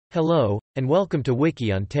Hello, and welcome to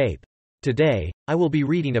Wiki-On-Tape. Today, I will be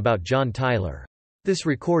reading about John Tyler. This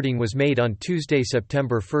recording was made on Tuesday,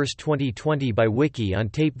 September 1, 2020 by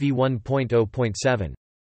Wiki-On-Tape v1.0.7.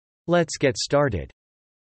 Let's get started.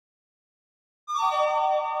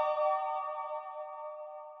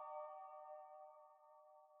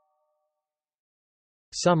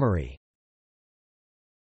 Summary.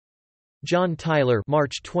 John Tyler,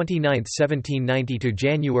 March 29, 1790 to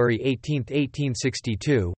January 18,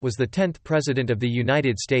 1862, was the 10th President of the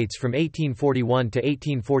United States from 1841 to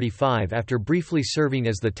 1845 after briefly serving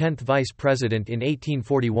as the 10th Vice President in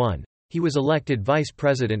 1841. He was elected Vice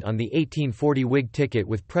President on the 1840 Whig ticket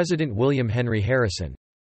with President William Henry Harrison.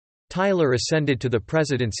 Tyler ascended to the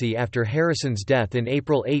presidency after Harrison's death in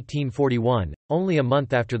April 1841, only a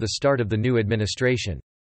month after the start of the new administration.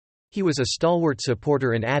 He was a stalwart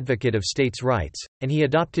supporter and advocate of states' rights, and he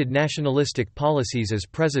adopted nationalistic policies as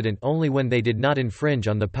president only when they did not infringe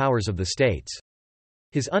on the powers of the states.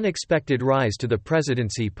 His unexpected rise to the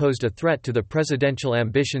presidency posed a threat to the presidential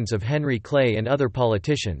ambitions of Henry Clay and other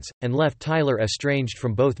politicians, and left Tyler estranged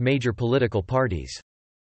from both major political parties.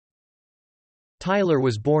 Tyler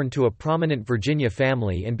was born to a prominent Virginia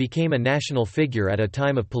family and became a national figure at a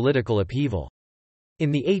time of political upheaval. In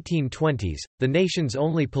the 1820s, the nation's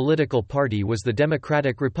only political party was the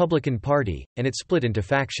Democratic-Republican Party, and it split into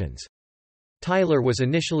factions. Tyler was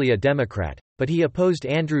initially a Democrat, but he opposed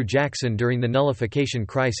Andrew Jackson during the nullification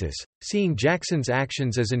crisis, seeing Jackson's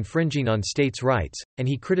actions as infringing on states' rights, and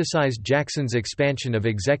he criticized Jackson's expansion of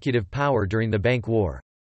executive power during the Bank War.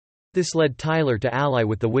 This led Tyler to ally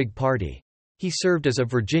with the Whig Party. He served as a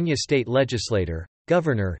Virginia state legislator,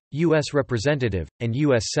 governor, U.S. representative, and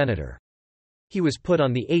U.S. senator. He was put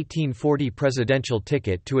on the 1840 presidential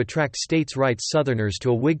ticket to attract states' rights Southerners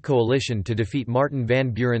to a Whig coalition to defeat Martin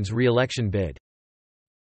Van Buren's re-election bid.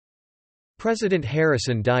 President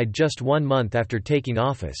Harrison died just 1 month after taking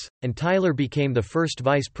office, and Tyler became the first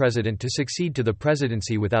vice president to succeed to the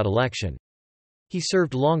presidency without election. He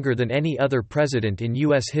served longer than any other president in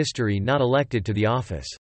U.S. history not elected to the office.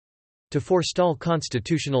 To forestall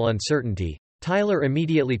constitutional uncertainty, Tyler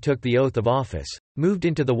immediately took the oath of office, moved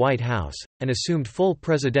into the White House, and assumed full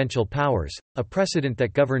presidential powers, a precedent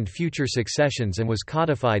that governed future successions and was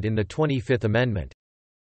codified in the 25th Amendment.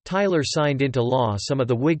 Tyler signed into law some of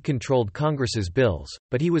the Whig-controlled Congress's bills,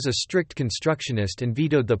 but he was a strict constructionist and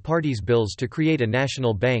vetoed the party's bills to create a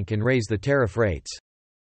national bank and raise the tariff rates.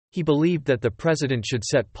 He believed that the president should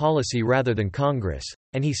set policy rather than Congress,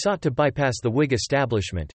 and he sought to bypass the Whig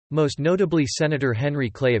establishment, most notably Senator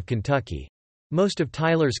Henry Clay of Kentucky. Most of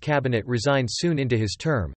Tyler's cabinet resigned soon into his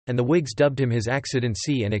term, and the Whigs dubbed him his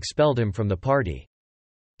accidency and expelled him from the party.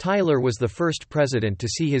 Tyler was the first president to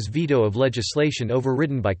see his veto of legislation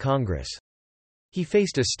overridden by Congress. He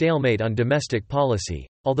faced a stalemate on domestic policy,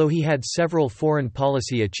 although he had several foreign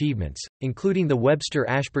policy achievements, including the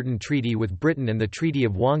Webster-Ashburton Treaty with Britain and the Treaty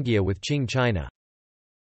of Whangjia with Qing China.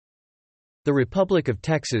 The Republic of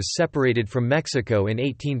Texas separated from Mexico in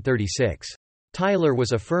 1836. Tyler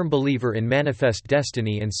was a firm believer in manifest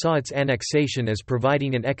destiny and saw its annexation as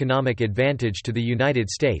providing an economic advantage to the United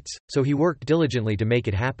States, so he worked diligently to make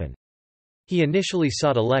it happen. He initially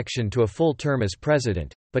sought election to a full term as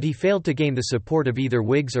president, but he failed to gain the support of either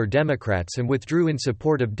Whigs or Democrats and withdrew in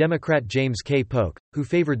support of Democrat James K. Polk, who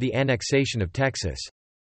favored the annexation of Texas.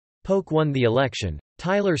 Polk won the election.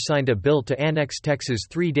 Tyler signed a bill to annex Texas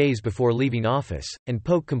 3 days before leaving office, and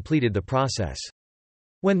Polk completed the process.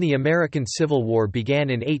 When the American Civil War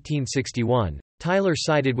began in 1861, Tyler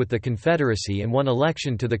sided with the Confederacy and won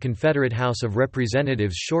election to the Confederate House of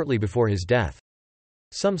Representatives shortly before his death.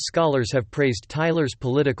 Some scholars have praised Tyler's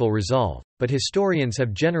political resolve, but historians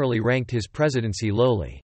have generally ranked his presidency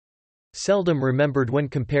lowly. Seldom remembered when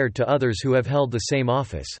compared to others who have held the same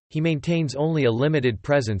office, he maintains only a limited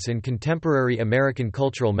presence in contemporary American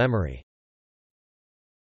cultural memory.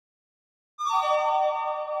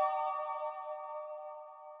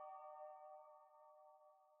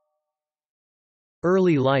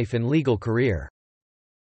 Early life and legal career.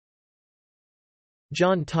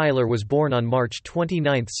 John Tyler was born on March 29,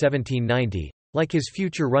 1790. Like his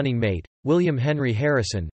future running mate, William Henry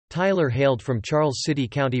Harrison, Tyler hailed from Charles City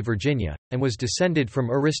County, Virginia, and was descended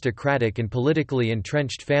from aristocratic and politically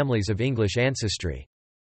entrenched families of English ancestry.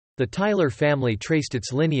 The Tyler family traced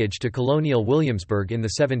its lineage to colonial Williamsburg in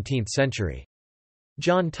the 17th century.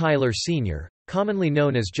 John Tyler Sr., commonly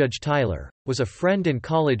known as Judge Tyler, was a friend and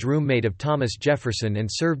college roommate of Thomas Jefferson and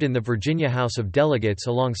served in the Virginia House of Delegates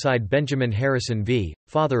alongside Benjamin Harrison v.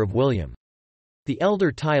 father of William. The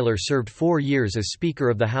elder Tyler served 4 years as Speaker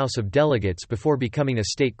of the House of Delegates before becoming a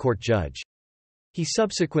state court judge. He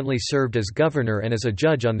subsequently served as governor and as a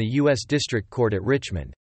judge on the U.S. District Court at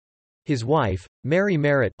Richmond. His wife, Mary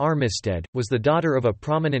Merritt Armistead, was the daughter of a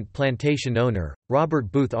prominent plantation owner,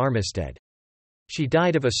 Robert Booth Armistead. She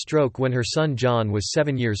died of a stroke when her son John was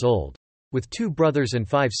 7 years old. With 2 brothers and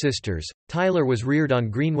 5 sisters, Tyler was reared on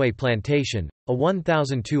Greenway Plantation, a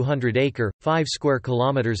 1,200-acre, 5 square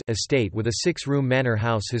kilometers estate with a 6-room manor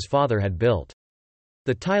house his father had built.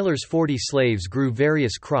 The Tylers' 40 slaves grew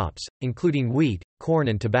various crops, including wheat, corn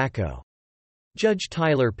and tobacco. Judge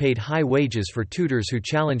Tyler paid high wages for tutors who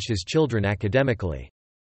challenged his children academically.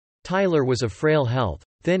 Tyler was of frail health,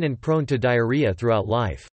 thin and prone to diarrhea throughout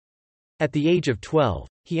life. At the age of 12,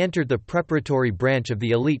 he entered the preparatory branch of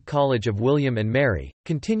the elite college of William and Mary,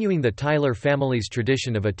 continuing the Tyler family's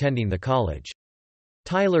tradition of attending the college.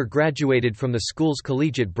 Tyler graduated from the school's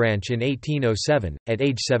collegiate branch in 1807, at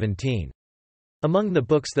age 17. Among the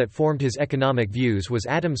books that formed his economic views was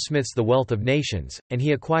Adam Smith's The Wealth of Nations, and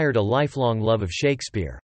he acquired a lifelong love of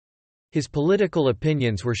Shakespeare. His political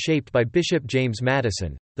opinions were shaped by Bishop James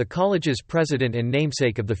Madison, the college's president and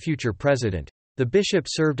namesake of the future president. The bishop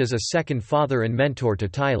served as a second father and mentor to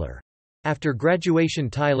Tyler. After graduation,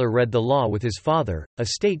 Tyler read the law with his father, a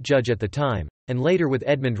state judge at the time, and later with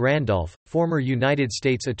Edmund Randolph, former United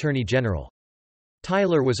States Attorney General.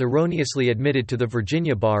 Tyler was erroneously admitted to the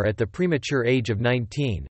Virginia bar at the premature age of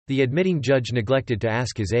 19. The admitting judge neglected to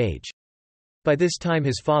ask his age. By this time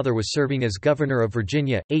his father was serving as governor of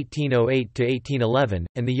Virginia, 1808 to 1811,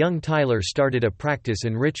 and the young Tyler started a practice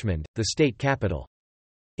in Richmond, the state capital.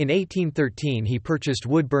 In 1813 he purchased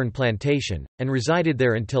Woodburn Plantation, and resided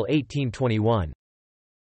there until 1821.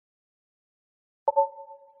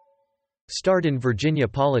 Start in Virginia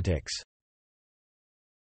politics.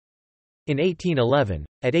 In 1811,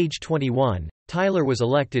 at age 21, Tyler was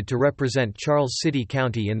elected to represent Charles City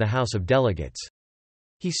County in the House of Delegates.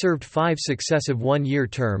 He served 5 successive one-year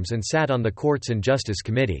terms and sat on the Courts and Justice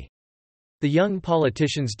Committee. The young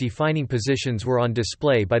politician's defining positions were on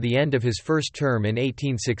display by the end of his first term in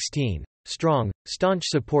 1816: strong, staunch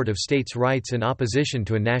support of states' rights and opposition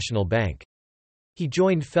to a national bank. He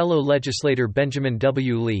joined fellow legislator Benjamin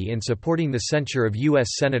W. Lee in supporting the censure of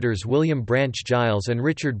U.S. Senators William Branch Giles and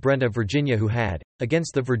Richard Brent of Virginia, who had,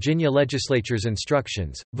 against the Virginia legislature's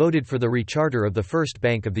instructions, voted for the recharter of the First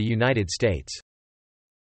Bank of the United States.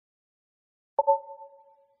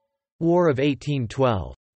 War of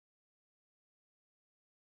 1812.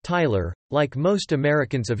 Tyler, like most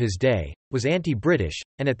Americans of his day, was anti-British,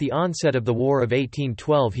 and at the onset of the War of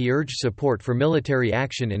 1812 he urged support for military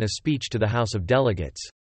action in a speech to the House of Delegates.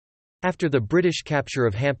 After the British capture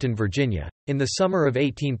of Hampton, Virginia, in the summer of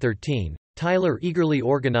 1813, Tyler eagerly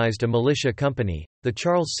organized a militia company, the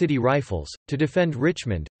Charles City Rifles, to defend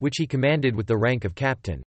Richmond, which he commanded with the rank of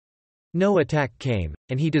captain. No attack came,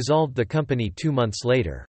 and he dissolved the company 2 months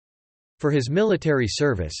later. For his military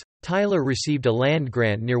service, Tyler received a land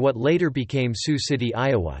grant near what later became Sioux City,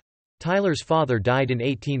 Iowa. Tyler's father died in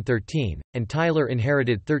 1813, and Tyler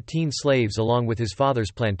inherited 13 slaves along with his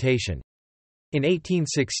father's plantation. In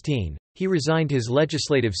 1816, he resigned his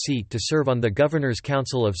legislative seat to serve on the Governor's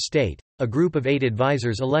Council of State, a group of 8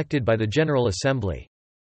 advisors elected by the General Assembly.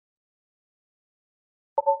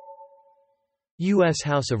 U.S.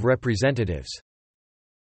 House of Representatives.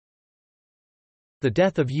 The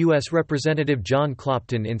death of U.S. Representative John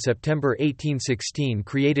Clopton in September 1816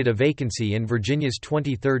 created a vacancy in Virginia's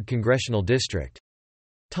 23rd congressional district.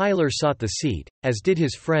 Tyler sought the seat, as did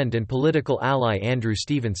his friend and political ally Andrew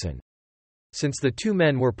Stevenson. Since the 2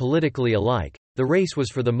 men were politically alike, the race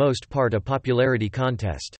was for the most part a popularity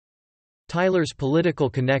contest. Tyler's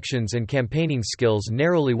political connections and campaigning skills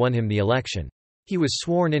narrowly won him the election. He was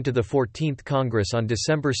sworn into the 14th Congress on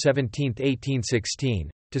December 17,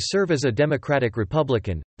 1816. To serve as a Democratic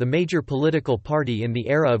Republican, the major political party in the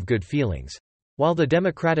era of good feelings. While the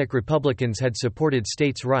Democratic Republicans had supported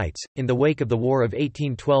states' rights, in the wake of the War of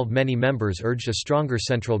 1812 many members urged a stronger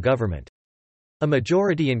central government. A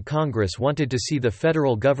majority in Congress wanted to see the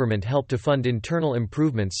federal government help to fund internal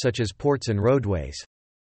improvements such as ports and roadways.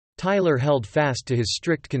 Tyler held fast to his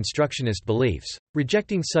strict constructionist beliefs,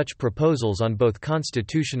 rejecting such proposals on both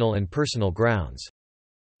constitutional and personal grounds.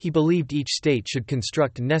 He believed each state should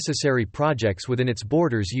construct necessary projects within its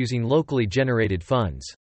borders using locally generated funds.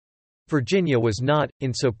 Virginia was not,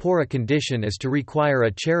 in so poor a condition as to require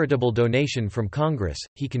a charitable donation from Congress,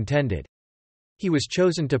 he contended. He was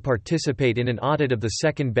chosen to participate in an audit of the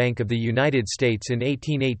Second Bank of the United States in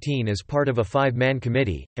 1818 as part of a 5-man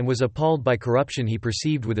committee, and was appalled by corruption he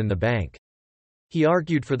perceived within the bank. He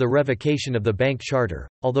argued for the revocation of the bank charter,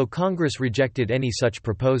 although Congress rejected any such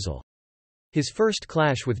proposal. His first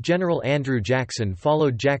clash with General Andrew Jackson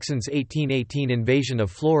followed Jackson's 1818 invasion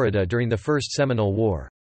of Florida during the First Seminole War.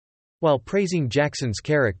 While praising Jackson's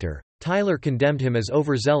character, Tyler condemned him as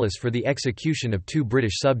overzealous for the execution of 2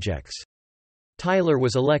 British subjects. Tyler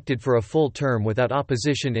was elected for a full term without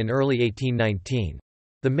opposition in early 1819.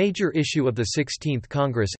 The major issue of the 16th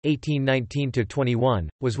Congress, 1819–21,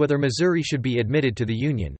 was whether Missouri should be admitted to the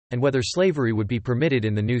Union, and whether slavery would be permitted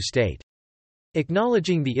in the new state.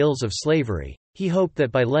 Acknowledging the ills of slavery, he hoped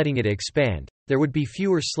that by letting it expand, there would be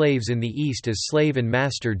fewer slaves in the East as slave and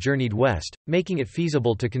master journeyed west, making it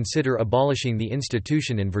feasible to consider abolishing the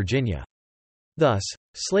institution in Virginia. Thus,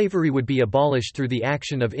 slavery would be abolished through the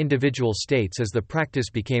action of individual states as the practice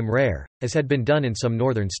became rare, as had been done in some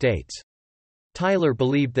northern states. Tyler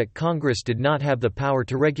believed that Congress did not have the power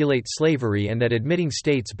to regulate slavery and that admitting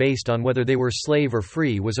states based on whether they were slave or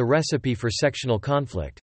free was a recipe for sectional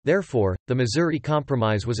conflict. Therefore, the Missouri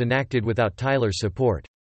Compromise was enacted without Tyler's support.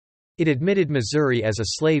 It admitted Missouri as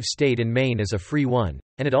a slave state and Maine as a free one,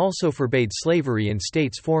 and it also forbade slavery in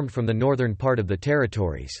states formed from the northern part of the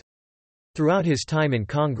territories. Throughout his time in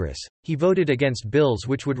Congress, he voted against bills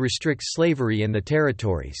which would restrict slavery in the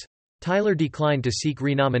territories. Tyler declined to seek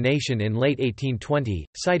renomination in late 1820,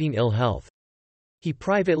 citing ill health. He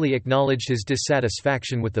privately acknowledged his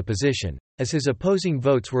dissatisfaction with the position, as his opposing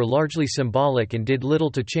votes were largely symbolic and did little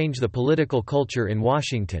to change the political culture in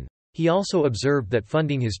Washington. He also observed that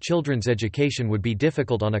funding his children's education would be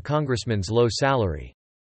difficult on a congressman's low salary.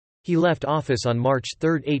 He left office on March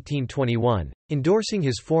 3, 1821, endorsing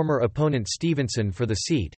his former opponent Stevenson for the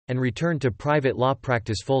seat, and returned to private law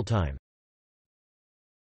practice full-time.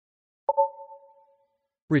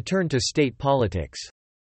 Return to state politics.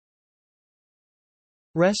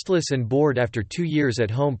 Restless and bored after 2 years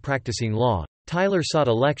at home practicing law, Tyler sought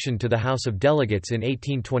election to the House of Delegates in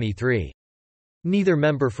 1823. Neither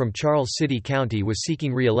member from Charles City County was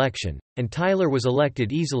seeking re-election, and Tyler was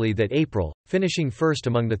elected easily that April, finishing first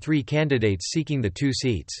among the 3 candidates seeking the 2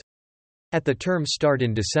 seats. At the term's start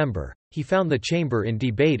in December, he found the chamber in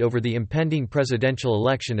debate over the impending presidential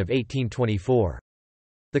election of 1824.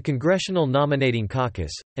 The Congressional Nominating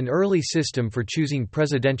Caucus, an early system for choosing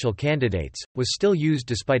presidential candidates, was still used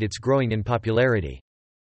despite its growing unpopularity.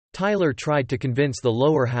 Tyler tried to convince the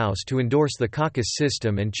lower house to endorse the caucus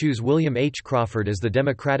system and choose William H. Crawford as the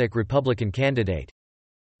Democratic-Republican candidate.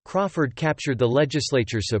 Crawford captured the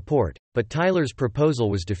legislature's support, but Tyler's proposal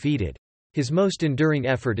was defeated. His most enduring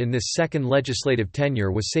effort in this second legislative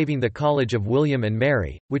tenure was saving the College of William and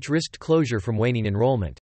Mary, which risked closure from waning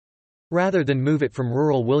enrollment. Rather than move it from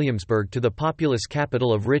rural Williamsburg to the populous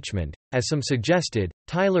capital of Richmond, as some suggested,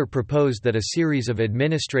 Tyler proposed that a series of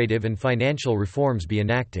administrative and financial reforms be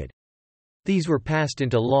enacted. These were passed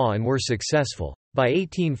into law and were successful. By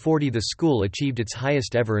 1840 the school achieved its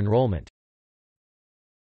highest ever enrollment.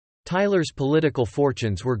 Tyler's political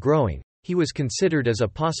fortunes were growing. He was considered as a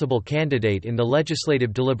possible candidate in the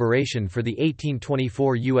legislative deliberation for the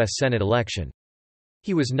 1824 U.S. Senate election.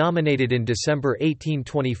 He was nominated in December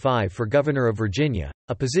 1825 for governor of Virginia,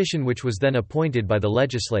 a position which was then appointed by the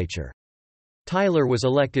legislature. Tyler was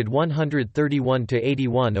elected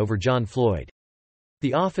 131–81 over John Floyd.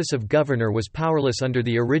 The office of governor was powerless under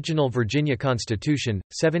the original Virginia Constitution,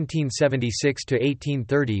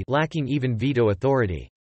 1776–1830, lacking even veto authority.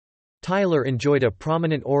 Tyler enjoyed a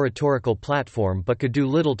prominent oratorical platform but could do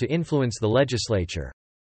little to influence the legislature.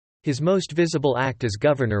 His most visible act as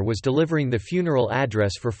governor was delivering the funeral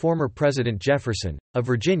address for former President Jefferson, a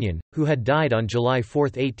Virginian, who had died on July 4,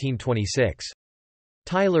 1826.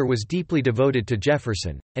 Tyler was deeply devoted to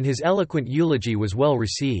Jefferson, and his eloquent eulogy was well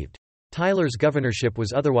received. Tyler's governorship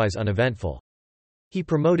was otherwise uneventful. He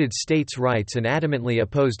promoted states' rights and adamantly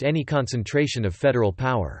opposed any concentration of federal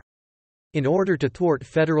power. In order to thwart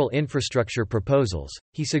federal infrastructure proposals,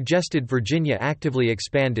 he suggested Virginia actively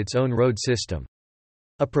expand its own road system.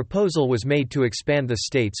 A proposal was made to expand the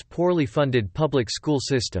state's poorly funded public school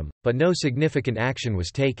system, but no significant action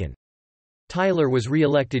was taken. Tyler was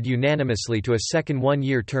re-elected unanimously to a second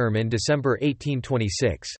one-year term in December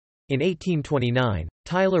 1826. In 1829,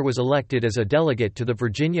 Tyler was elected as a delegate to the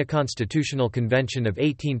Virginia Constitutional Convention of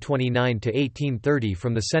 1829–1830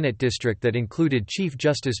 from the Senate district that included Chief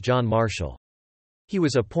Justice John Marshall. He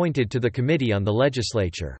was appointed to the Committee on the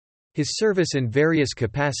Legislature. His service in various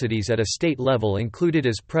capacities at a state level included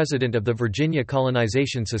as president of the Virginia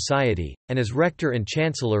Colonization Society, and as rector and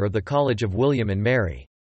chancellor of the College of William and Mary.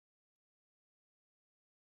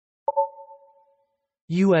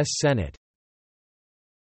 U.S. Senate.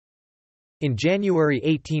 In January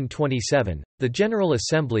 1827, the General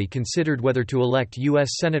Assembly considered whether to elect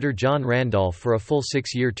U.S. Senator John Randolph for a full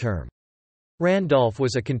 6-year term. Randolph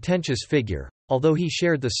was a contentious figure. Although he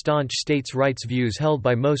shared the staunch states' rights views held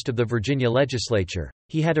by most of the Virginia legislature,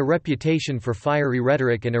 he had a reputation for fiery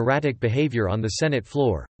rhetoric and erratic behavior on the Senate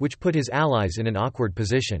floor, which put his allies in an awkward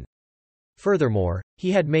position. Furthermore,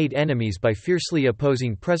 he had made enemies by fiercely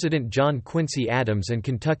opposing President John Quincy Adams and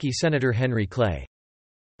Kentucky Senator Henry Clay.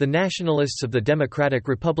 The nationalists of the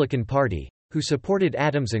Democratic-Republican Party, who supported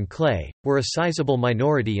Adams and Clay, were a sizable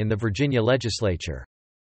minority in the Virginia legislature.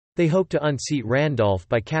 They hoped to unseat Randolph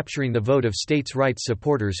by capturing the vote of states' rights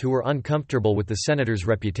supporters who were uncomfortable with the senator's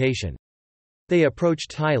reputation. They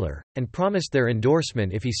approached Tyler, and promised their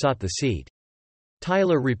endorsement if he sought the seat.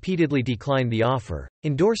 Tyler repeatedly declined the offer,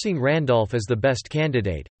 endorsing Randolph as the best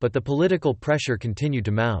candidate, but the political pressure continued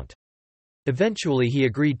to mount. Eventually he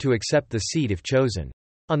agreed to accept the seat if chosen.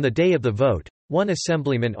 On the day of the vote, one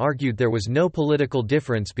assemblyman argued there was no political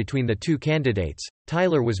difference between the two candidates.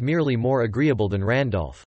 Tyler was merely more agreeable than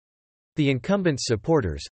Randolph. The incumbent's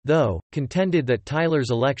supporters, though, contended that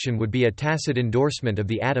Tyler's election would be a tacit endorsement of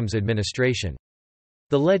the Adams administration.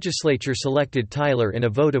 The legislature selected Tyler in a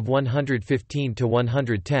vote of 115 to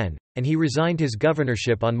 110, and he resigned his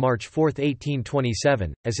governorship on March 4,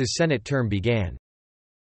 1827, as his Senate term began.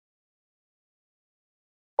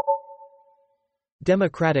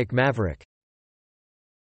 Democratic maverick.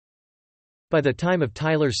 By the time of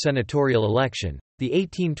Tyler's senatorial election, the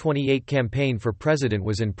 1828 campaign for president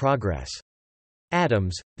was in progress.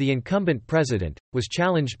 Adams, the incumbent president, was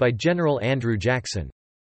challenged by General Andrew Jackson.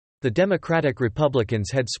 The Democratic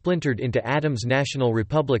Republicans had splintered into Adams' National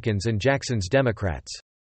Republicans and Jackson's Democrats.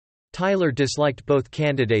 Tyler disliked both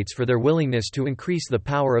candidates for their willingness to increase the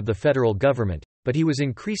power of the federal government, but he was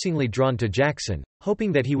increasingly drawn to Jackson,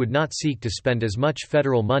 hoping that he would not seek to spend as much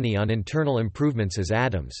federal money on internal improvements as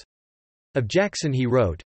Adams. Of Jackson he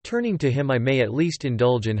wrote, "Turning to him I may at least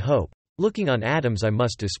indulge in hope. Looking on Adams I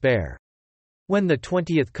must despair." When the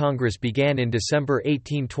 20th Congress began in December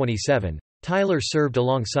 1827, Tyler served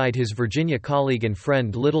alongside his Virginia colleague and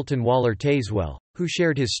friend Littleton Waller Tazewell, who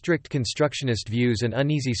shared his strict constructionist views and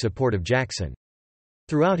uneasy support of Jackson.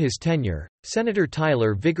 Throughout his tenure, Senator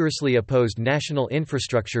Tyler vigorously opposed national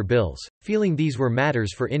infrastructure bills, feeling these were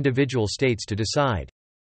matters for individual states to decide.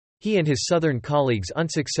 He and his Southern colleagues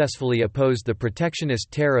unsuccessfully opposed the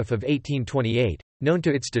protectionist Tariff of 1828, known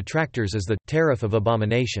to its detractors as the Tariff of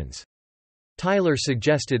Abominations. Tyler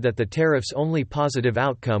suggested that the tariff's only positive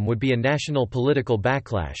outcome would be a national political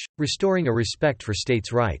backlash, restoring a respect for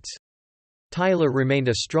states' rights. Tyler remained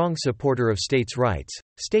a strong supporter of states' rights,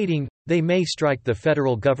 stating, "They may strike the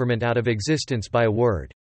federal government out of existence by a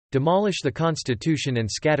word, demolish the Constitution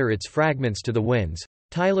and scatter its fragments to the winds."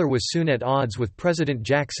 Tyler was soon at odds with President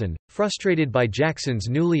Jackson, frustrated by Jackson's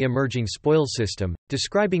newly emerging spoils system,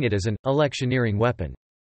 describing it as an electioneering weapon.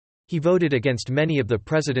 He voted against many of the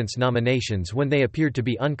president's nominations when they appeared to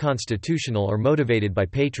be unconstitutional or motivated by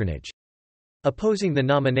patronage. Opposing the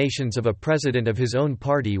nominations of a president of his own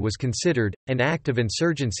party was considered an act of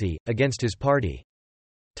insurgency against his party.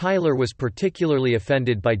 Tyler was particularly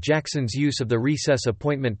offended by Jackson's use of the recess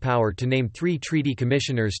appointment power to name 3 treaty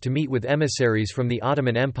commissioners to meet with emissaries from the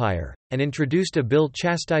Ottoman Empire, and introduced a bill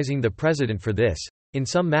chastising the president for this. In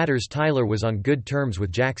some matters Tyler was on good terms with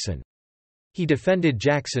Jackson. He defended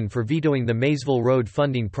Jackson for vetoing the Maysville Road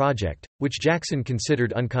funding project, which Jackson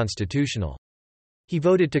considered unconstitutional. He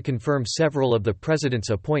voted to confirm several of the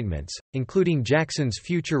president's appointments, including Jackson's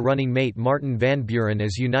future running mate Martin Van Buren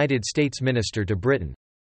as United States Minister to Britain.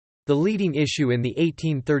 The leading issue in the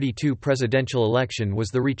 1832 presidential election was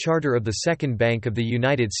the recharter of the Second Bank of the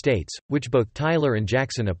United States, which both Tyler and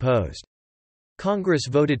Jackson opposed. Congress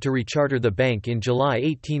voted to recharter the bank in July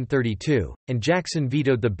 1832, and Jackson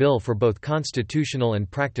vetoed the bill for both constitutional and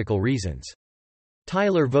practical reasons.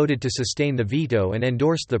 Tyler voted to sustain the veto and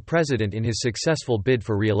endorsed the president in his successful bid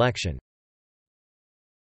for re-election.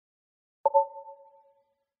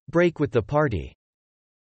 Break with the party.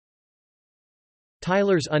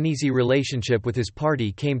 Tyler's uneasy relationship with his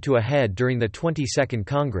party came to a head during the 22nd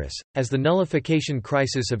Congress, as the nullification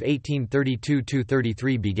crisis of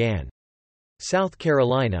 1832–33 began. South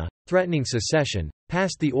Carolina, threatening secession,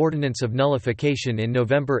 passed the Ordinance of Nullification in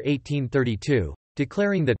November 1832,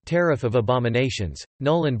 declaring the Tariff of Abominations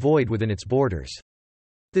null and void within its borders.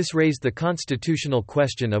 This raised the constitutional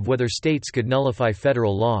question of whether states could nullify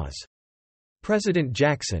federal laws. President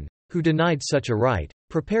Jackson, who denied such a right,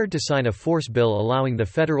 prepared to sign a force bill allowing the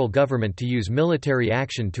federal government to use military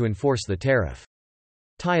action to enforce the tariff.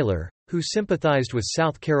 Tyler, who sympathized with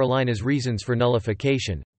South Carolina's reasons for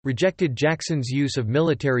nullification, rejected Jackson's use of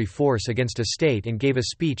military force against a state and gave a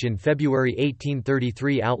speech in February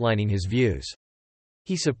 1833 outlining his views.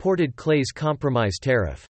 He supported Clay's compromise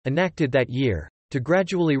tariff, enacted that year, to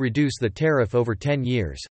gradually reduce the tariff over 10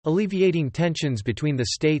 years, alleviating tensions between the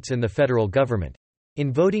states and the federal government.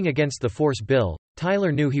 In voting against the force bill,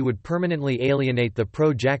 Tyler knew he would permanently alienate the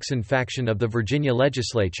pro-Jackson faction of the Virginia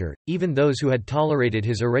legislature, even those who had tolerated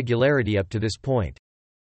his irregularity up to this point.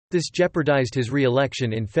 This jeopardized his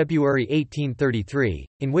re-election in February 1833,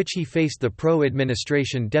 in which he faced the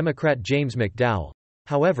pro-administration Democrat James McDowell.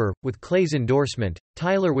 However, with Clay's endorsement,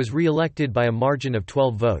 Tyler was re-elected by a margin of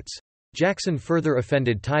 12 votes. Jackson further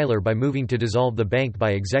offended Tyler by moving to dissolve the bank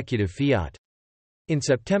by executive fiat. In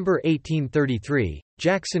September 1833,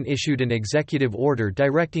 Jackson issued an executive order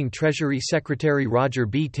directing Treasury Secretary Roger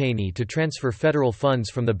B. Taney to transfer federal funds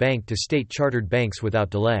from the bank to state-chartered banks without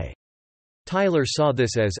delay. Tyler saw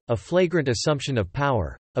this as a flagrant assumption of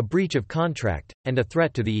power, a breach of contract, and a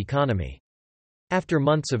threat to the economy. After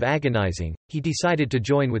months of agonizing, he decided to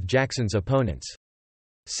join with Jackson's opponents.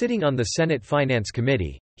 Sitting on the Senate Finance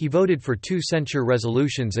Committee, he voted for 2 censure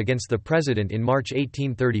resolutions against the president in March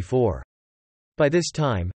 1834. By this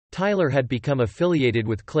time, Tyler had become affiliated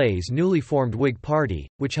with Clay's newly formed Whig Party,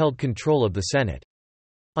 which held control of the Senate.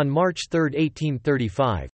 On March 3,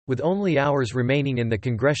 1835, with only hours remaining in the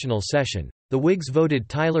congressional session, the Whigs voted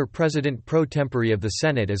Tyler president pro tempore of the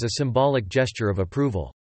Senate as a symbolic gesture of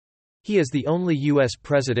approval. He is the only U.S.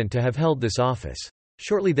 president to have held this office.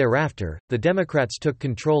 Shortly thereafter, the Democrats took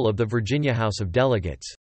control of the Virginia House of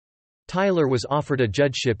Delegates. Tyler was offered a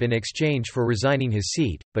judgeship in exchange for resigning his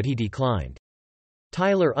seat, but he declined.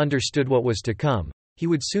 Tyler understood what was to come. He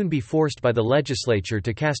would soon be forced by the legislature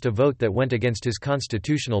to cast a vote that went against his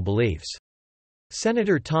constitutional beliefs.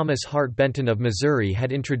 Senator Thomas Hart Benton of Missouri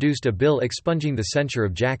had introduced a bill expunging the censure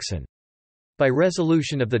of Jackson. By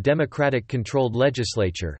resolution of the Democratic-controlled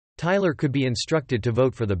legislature, Tyler could be instructed to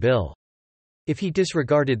vote for the bill. If he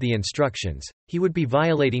disregarded the instructions, he would be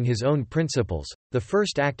violating his own principles. The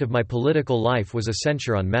first act of my political life was a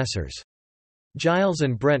censure on Messrs. Giles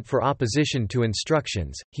and Brent for opposition to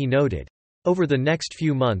instructions, he noted. Over the next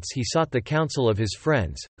few months he sought the counsel of his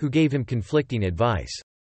friends, who gave him conflicting advice.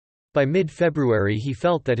 By mid-February he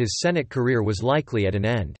felt that his Senate career was likely at an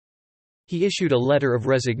end. He issued a letter of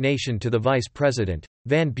resignation to the vice president,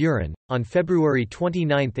 Van Buren, on February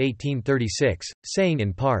 29, 1836, saying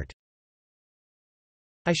in part,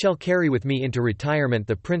 "I shall carry with me into retirement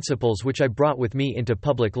the principles which I brought with me into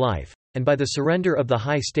public life, and by the surrender of the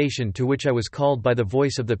high station to which I was called by the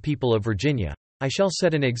voice of the people of Virginia, I shall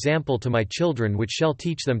set an example to my children which shall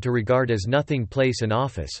teach them to regard as nothing place and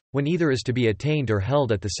office, when either is to be attained or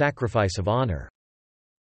held at the sacrifice of honor."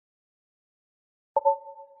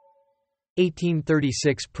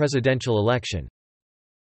 1836 presidential election.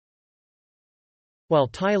 While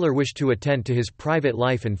Tyler wished to attend to his private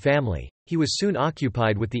life and family, he was soon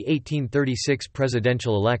occupied with the 1836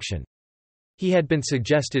 presidential election. He had been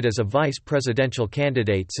suggested as a vice presidential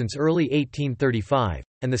candidate since early 1835,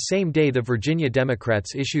 and the same day the Virginia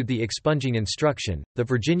Democrats issued the expunging instruction, the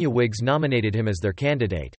Virginia Whigs nominated him as their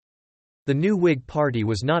candidate. The new Whig Party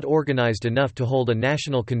was not organized enough to hold a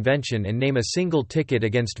national convention and name a single ticket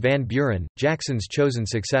against Van Buren, Jackson's chosen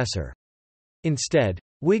successor. Instead,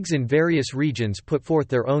 Whigs in various regions put forth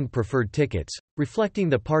their own preferred tickets, reflecting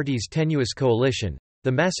the party's tenuous coalition.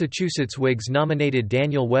 The Massachusetts Whigs nominated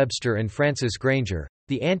Daniel Webster and Francis Granger,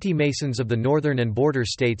 the anti-Masons of the northern and border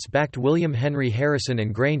states backed William Henry Harrison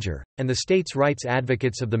and Granger, and the states' rights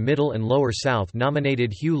advocates of the Middle and Lower South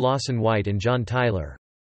nominated Hugh Lawson White and John Tyler.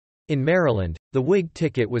 In Maryland, the Whig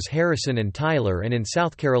ticket was Harrison and Tyler, and in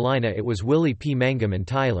South Carolina it was Willie P. Mangum and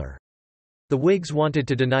Tyler. The Whigs wanted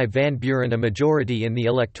to deny Van Buren a majority in the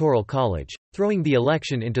Electoral College, throwing the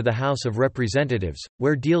election into the House of Representatives,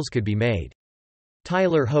 where deals could be made.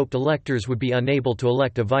 Tyler hoped electors would be unable to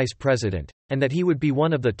elect a vice president, and that he would be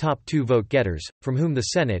one of the top 2 vote-getters, from whom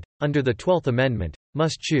the Senate, under the 12th Amendment,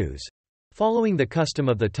 must choose. Following the custom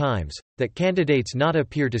of the times, that candidates not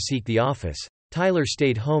appear to seek the office, Tyler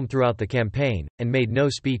stayed home throughout the campaign, and made no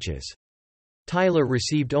speeches. Tyler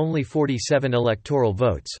received only 47 electoral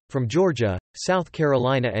votes, from Georgia, South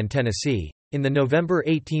Carolina and Tennessee, in the November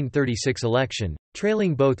 1836 election,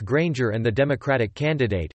 trailing both Granger and the Democratic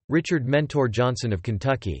candidate, Richard Mentor Johnson of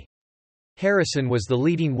Kentucky. Harrison was the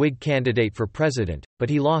leading Whig candidate for president, but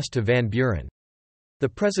he lost to Van Buren. The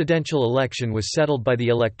presidential election was settled by the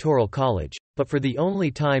Electoral College, but for the only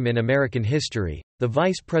time in American history, the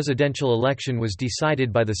vice presidential election was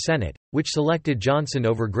decided by the Senate, which selected Johnson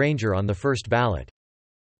over Granger on the first ballot.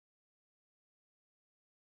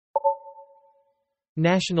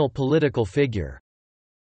 National political figure.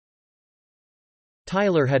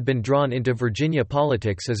 Tyler had been drawn into Virginia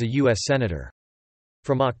politics as a U.S. Senator.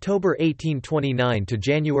 From October 1829 to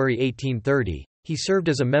January 1830, he served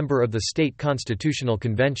as a member of the state constitutional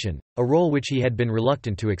convention, a role which he had been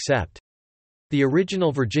reluctant to accept. The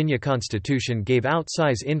original Virginia Constitution gave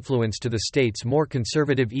outsize influence to the state's more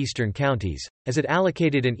conservative eastern counties, as it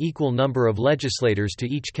allocated an equal number of legislators to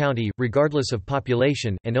each county regardless of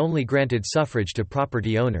population and only granted suffrage to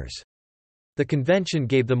property owners. The convention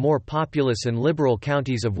gave the more populous and liberal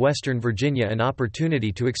counties of western Virginia an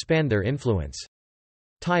opportunity to expand their influence.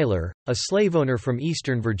 Tyler, a slave owner from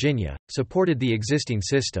eastern Virginia, supported the existing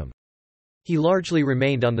system. He largely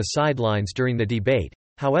remained on the sidelines during the debate,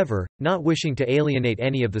 however, not wishing to alienate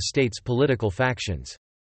any of the state's political factions.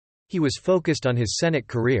 He was focused on his Senate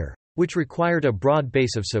career, which required a broad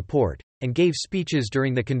base of support, and gave speeches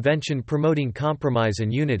during the convention promoting compromise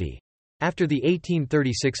and unity. After the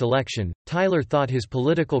 1836 election, Tyler thought his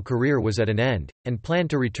political career was at an end, and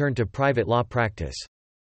planned to return to private law practice.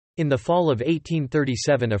 In the fall of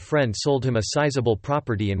 1837, a friend sold him a sizable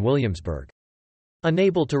property in Williamsburg.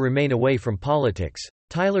 Unable to remain away from politics,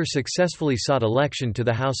 Tyler successfully sought election to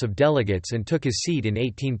the House of Delegates and took his seat in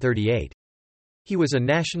 1838. He was a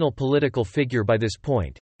national political figure by this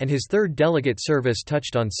point, and his third delegate service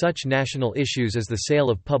touched on such national issues as the sale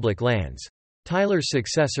of public lands. Tyler's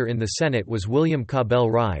successor in the Senate was William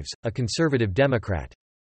Cabell Rives, a conservative Democrat.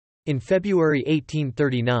 In February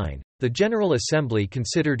 1839, the General Assembly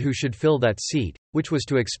considered who should fill that seat, which was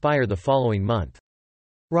to expire the following month.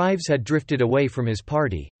 Rives had drifted away from his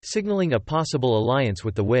party, signaling a possible alliance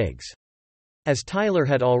with the Whigs. As Tyler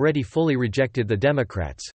had already fully rejected the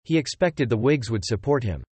Democrats, he expected the Whigs would support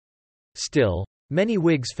him. Still, many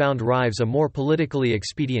Whigs found Rives a more politically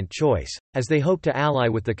expedient choice, as they hoped to ally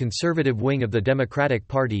with the conservative wing of the Democratic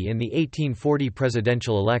Party in the 1840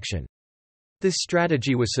 presidential election. This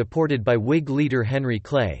strategy was supported by Whig leader Henry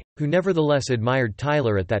Clay, who nevertheless admired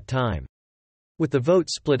Tyler at that time. With the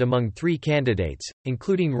vote split among three candidates,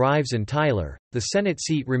 including Rives and Tyler, the Senate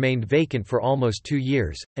seat remained vacant for almost 2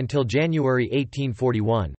 years, until January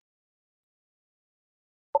 1841.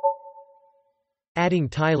 Adding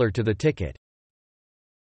Tyler to the ticket.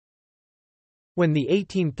 When the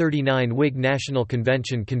 1839 Whig National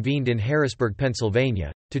Convention convened in Harrisburg,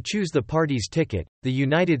 Pennsylvania, to choose the party's ticket, the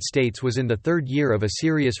United States was in the third year of a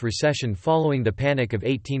serious recession following the Panic of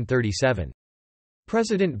 1837.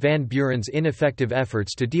 President Van Buren's ineffective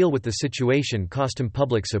efforts to deal with the situation cost him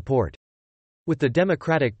public support. With the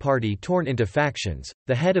Democratic Party torn into factions,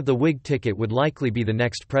 the head of the Whig ticket would likely be the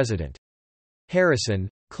next president. Harrison,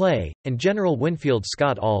 Clay, and General Winfield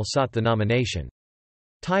Scott all sought the nomination.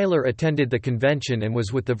 Tyler attended the convention and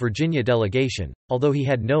was with the Virginia delegation, although he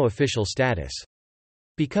had no official status.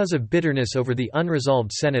 Because of bitterness over the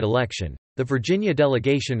unresolved Senate election, the Virginia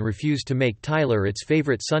delegation refused to make Tyler its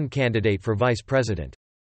favorite son candidate for vice president.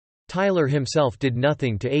 Tyler himself did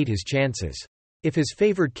nothing to aid his chances. If his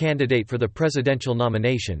favored candidate for the presidential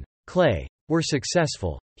nomination, Clay, were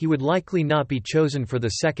successful, he would likely not be chosen for the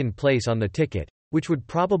second place on the ticket, which would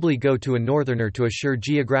probably go to a Northerner to assure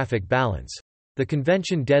geographic balance. The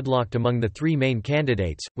convention deadlocked among the three main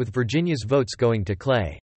candidates, with Virginia's votes going to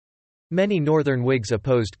Clay. Many Northern Whigs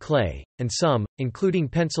opposed Clay, and some, including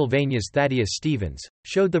Pennsylvania's Thaddeus Stevens,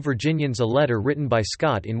 showed the Virginians a letter written by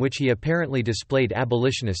Scott in which he apparently displayed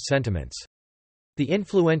abolitionist sentiments. The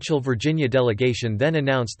influential Virginia delegation then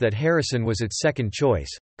announced that Harrison was its second choice,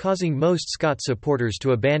 causing most Scott supporters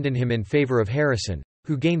to abandon him in favor of Harrison,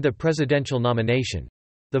 who gained the presidential nomination.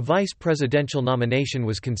 The vice presidential nomination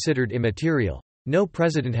was considered immaterial. No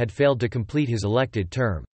president had failed to complete his elected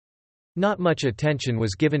term. Not much attention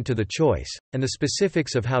was given to the choice, and the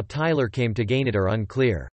specifics of how Tyler came to gain it are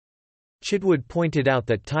unclear. Chidwood pointed out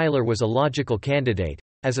that Tyler was a logical candidate.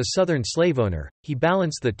 As a Southern slave owner, he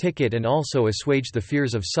balanced the ticket and also assuaged the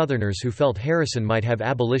fears of Southerners who felt Harrison might have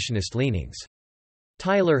abolitionist leanings.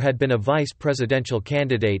 Tyler had been a vice presidential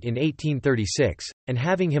candidate in 1836, and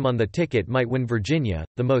having him on the ticket might win Virginia,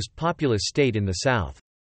 the most populous state in the South.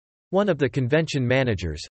 One of the convention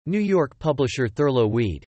managers, New York publisher Thurlow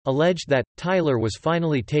Weed, alleged that Tyler was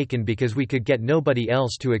finally taken because we could get nobody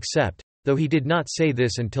else to accept, though he did not say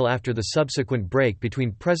this until after the subsequent break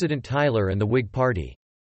between President Tyler and the Whig Party.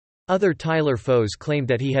 Other Tyler foes claimed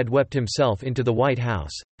that he had wept himself into the White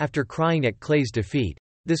House, after crying at Clay's defeat.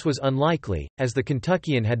 This was unlikely, as the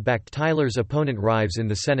Kentuckian had backed Tyler's opponent Rives in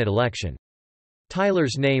the Senate election.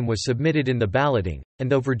 Tyler's name was submitted in the balloting,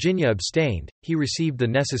 and though Virginia abstained, he received the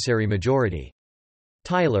necessary majority.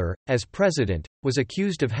 Tyler, as president, was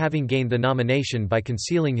accused of having gained the nomination by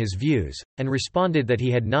concealing his views, and responded that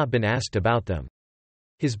he had not been asked about them.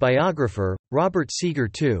 His biographer, Robert Seeger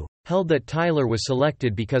II, held that Tyler was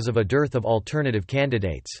selected because of a dearth of alternative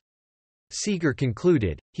candidates. Seeger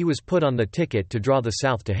concluded, he was put on the ticket to draw the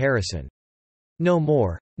South to Harrison. No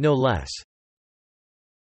more, no less.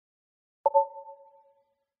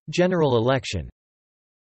 General election.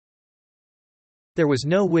 There was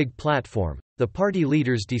no Whig platform. The party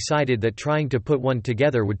leaders decided that trying to put one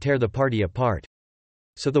together would tear the party apart.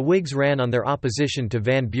 So the Whigs ran on their opposition to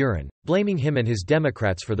Van Buren, blaming him and his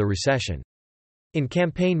Democrats for the recession. In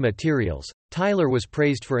campaign materials, Tyler was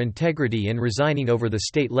praised for integrity in resigning over the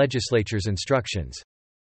state legislature's instructions.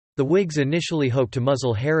 The Whigs initially hoped to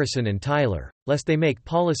muzzle Harrison and Tyler, lest they make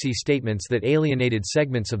policy statements that alienated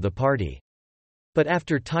segments of the party. But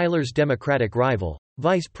after Tyler's Democratic rival,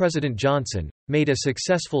 Vice President Johnson, made a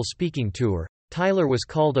successful speaking tour, Tyler was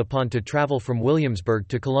called upon to travel from Williamsburg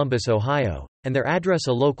to Columbus, Ohio, and there address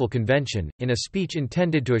a local convention, in a speech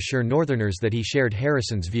intended to assure Northerners that he shared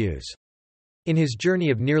Harrison's views. In his journey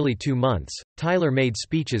of nearly 2 months, Tyler made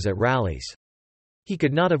speeches at rallies. He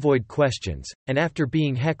could not avoid questions, and after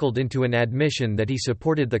being heckled into an admission that he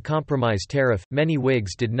supported the compromise tariff, many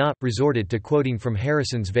Whigs did not, resorted to quoting from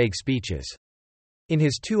Harrison's vague speeches. In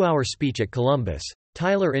his 2-hour speech at Columbus,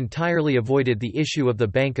 Tyler entirely avoided the issue of the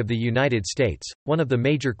Bank of the United States, one of the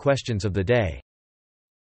major questions of the day.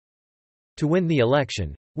 To win the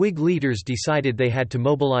election, Whig leaders decided they had to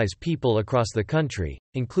mobilize people across the country,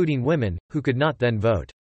 including women, who could not then vote.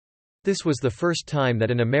 This was the first time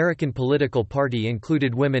that an American political party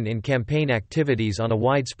included women in campaign activities on a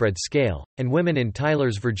widespread scale, and women in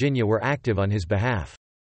Tyler's Virginia were active on his behalf.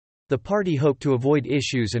 The party hoped to avoid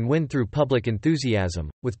issues and win through public enthusiasm,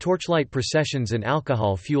 with torchlight processions and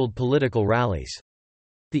alcohol-fueled political rallies.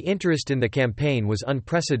 The interest in the campaign was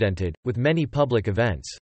unprecedented, with many public events.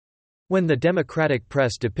 When the Democratic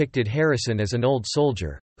press depicted Harrison as an old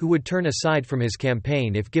soldier, who would turn aside from his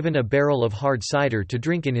campaign if given a barrel of hard cider to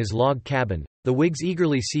drink in his log cabin, the Whigs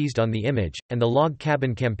eagerly seized on the image, and the log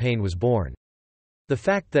cabin campaign was born. The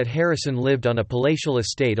fact that Harrison lived on a palatial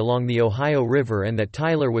estate along the Ohio River and that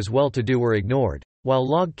Tyler was well-to-do were ignored, while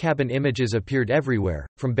log cabin images appeared everywhere,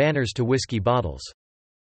 from banners to whiskey bottles.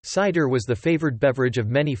 Cider was the favored beverage of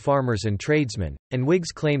many farmers and tradesmen, and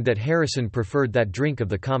Whigs claimed that Harrison preferred that drink of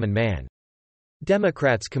the common man.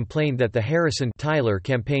 Democrats complained that the Harrison-Tyler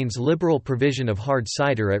campaign's liberal provision of hard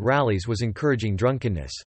cider at rallies was encouraging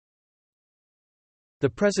drunkenness. The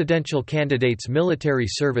presidential candidate's military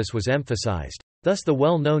service was emphasized. Thus the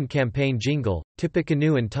well-known campaign jingle,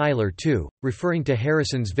 Tippecanoe and Tyler too, referring to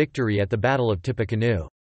Harrison's victory at the Battle of Tippecanoe.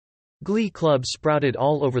 Glee clubs sprouted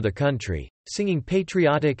all over the country, singing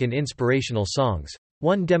patriotic and inspirational songs.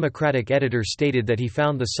 One Democratic editor stated that he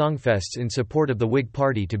found the songfests in support of the Whig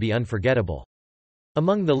Party to be unforgettable.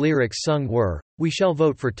 Among the lyrics sung were, "We shall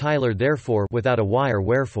vote for Tyler therefore without a why or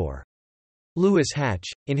wherefore." Lewis Hatch,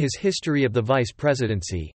 in his History of the Vice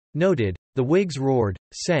Presidency, noted, "The Whigs roared,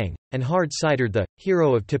 sang, and hard cidered the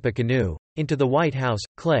hero of Tippecanoe into the White House.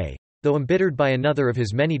 Clay, though embittered by another of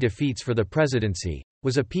his many defeats for the presidency,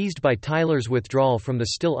 was appeased by Tyler's withdrawal from the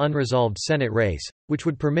still unresolved Senate race, which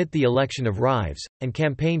would permit the election of Rives, and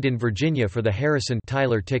campaigned in Virginia for the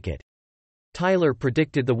Harrison-Tyler ticket." Tyler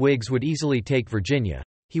predicted the Whigs would easily take Virginia.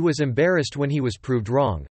 He was embarrassed when he was proved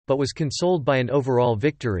wrong, but was consoled by an overall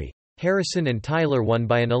victory. Harrison and Tyler won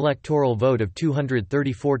by an electoral vote of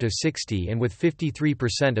 234 to 60 and with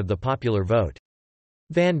 53% of the popular vote.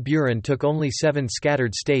 Van Buren took only 7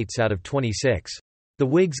 scattered states out of 26. The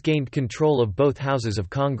Whigs gained control of both houses of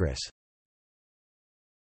Congress.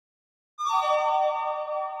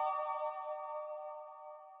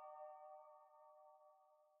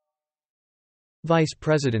 Vice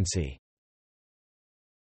Presidency.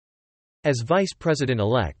 As Vice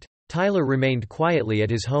President-elect, Tyler remained quietly at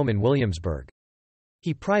his home in Williamsburg.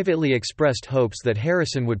 He privately expressed hopes that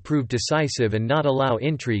Harrison would prove decisive and not allow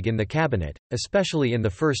intrigue in the cabinet, especially in the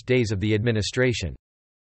first days of the administration.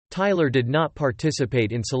 Tyler did not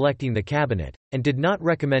participate in selecting the cabinet, and did not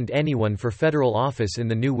recommend anyone for federal office in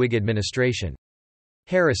the new Whig administration.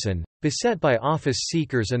 Harrison, beset by office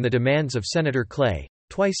seekers and the demands of Senator Clay,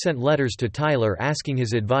 twice sent letters to Tyler asking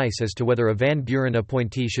his advice as to whether a Van Buren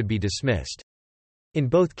appointee should be dismissed. In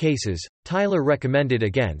both cases, Tyler recommended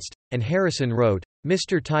against, and Harrison wrote,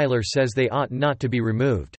 "Mr. Tyler says they ought not to be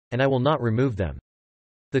removed, and I will not remove them."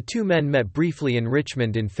 The two men met briefly in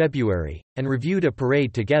Richmond in February, and reviewed a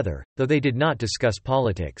parade together, though they did not discuss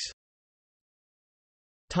politics.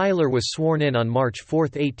 Tyler was sworn in on March 4,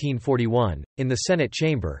 1841, in the Senate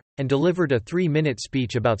chamber, and delivered a 3-minute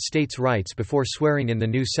speech about states' rights before swearing in the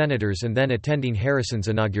new senators and then attending Harrison's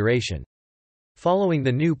inauguration. Following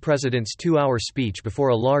the new president's 2-hour speech before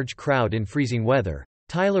a large crowd in freezing weather,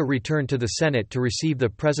 Tyler returned to the Senate to receive the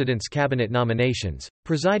president's cabinet nominations,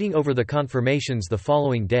 presiding over the confirmations the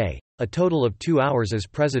following day, a total of 2 hours as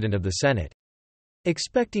president of the Senate.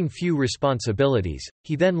 Expecting few responsibilities,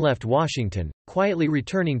 he then left Washington, quietly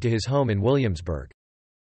returning to his home in Williamsburg.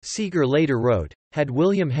 Seeger later wrote, "Had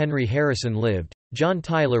William Henry Harrison lived, John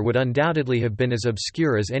Tyler would undoubtedly have been as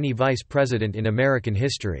obscure as any vice president in American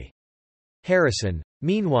history." Harrison,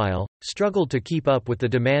 meanwhile, struggled to keep up with the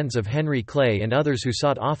demands of Henry Clay and others who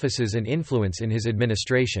sought offices and influence in his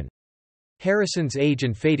administration. Harrison's age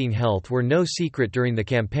and fading health were no secret during the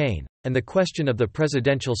campaign, and the question of the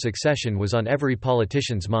presidential succession was on every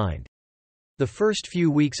politician's mind. The first few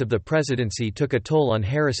weeks of the presidency took a toll on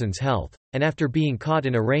Harrison's health, and after being caught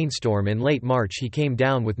in a rainstorm in late March he came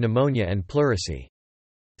down with pneumonia and pleurisy.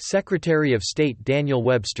 Secretary of State Daniel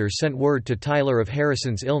Webster sent word to Tyler of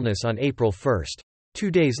Harrison's illness on April 1. 2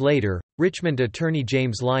 days later, Richmond attorney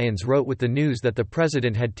James Lyons wrote with the news that the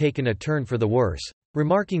president had taken a turn for the worse,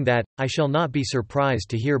 remarking that, "I shall not be surprised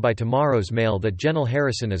to hear by tomorrow's mail that General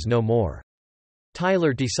Harrison is no more."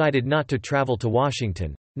 Tyler decided not to travel to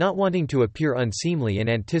Washington, not wanting to appear unseemly in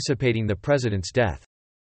anticipating the president's death.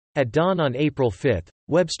 At dawn on April 5,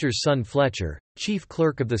 Webster's son Fletcher, chief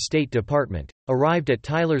clerk of the State Department, arrived at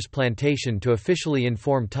Tyler's plantation to officially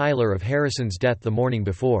inform Tyler of Harrison's death the morning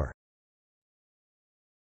before.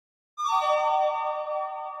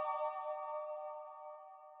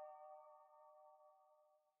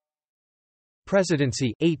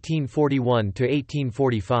 Presidency, 1841 to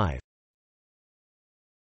 1845.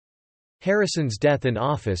 Harrison's death in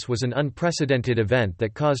office was an unprecedented event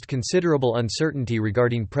that caused considerable uncertainty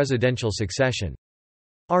regarding presidential succession.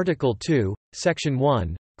 Article 2, Section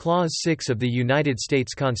 1, Clause 6 of the United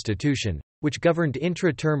States Constitution, which governed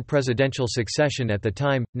intra-term presidential succession at the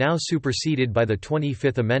time, now superseded by the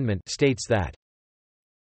 25th Amendment, states that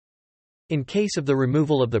in case of the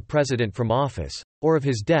removal of the President from office, or of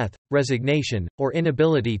his death, resignation, or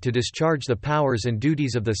inability to discharge the powers and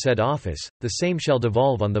duties of the said office, the same shall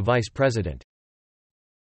devolve on the Vice President.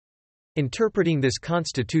 Interpreting this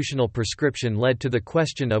constitutional prescription led to the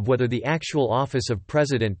question of whether the actual office of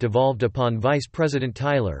President devolved upon Vice President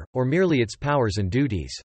Tyler, or merely its powers and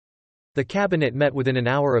duties. The cabinet met within an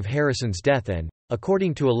hour of Harrison's death and,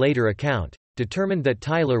 according to a later account, determined that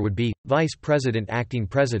Tyler would be Vice President acting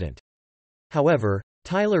President. However,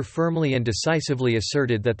 Tyler firmly and decisively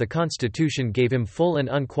asserted that the Constitution gave him full and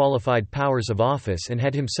unqualified powers of office and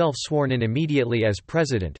had himself sworn in immediately as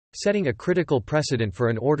president, setting a critical precedent for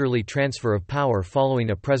an orderly transfer of power following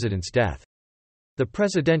a president's death. The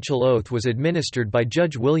presidential oath was administered by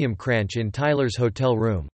Judge William Cranch in Tyler's hotel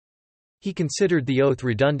room. He considered the oath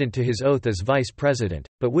redundant to his oath as vice president,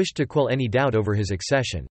 but wished to quell any doubt over his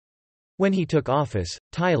accession. When he took office,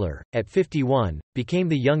 Tyler, at 51, became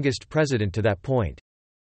the youngest president to that point.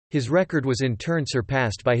 His record was in turn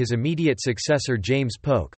surpassed by his immediate successor James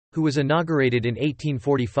Polk, who was inaugurated in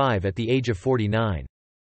 1845 at the age of 49.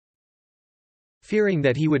 Fearing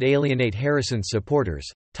that he would alienate Harrison's supporters,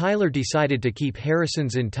 Tyler decided to keep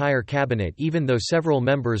Harrison's entire cabinet even though several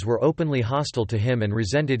members were openly hostile to him and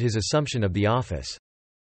resented his assumption of the office.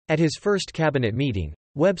 At his first cabinet meeting,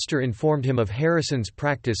 Webster informed him of Harrison's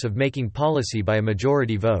practice of making policy by a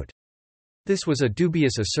majority vote. This was a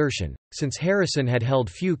dubious assertion, since Harrison had held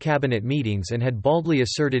few cabinet meetings and had baldly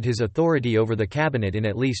asserted his authority over the cabinet in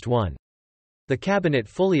at least one. The cabinet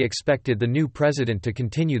fully expected the new president to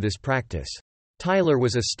continue this practice. Tyler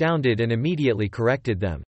was astounded and immediately corrected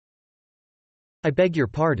them. "I beg your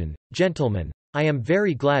pardon, gentlemen, I am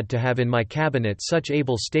very glad to have in my cabinet such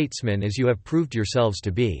able statesmen as you have proved yourselves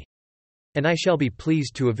to be. And I shall be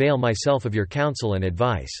pleased to avail myself of your counsel and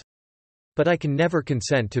advice. But I can never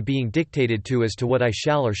consent to being dictated to as to what I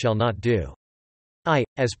shall or shall not do. I,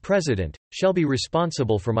 as President, shall be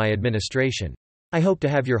responsible for my administration. I hope to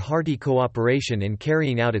have your hearty cooperation in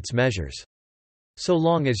carrying out its measures. So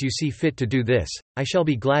long as you see fit to do this, I shall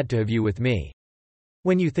be glad to have you with me.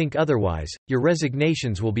 When you think otherwise, your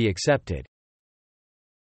resignations will be accepted."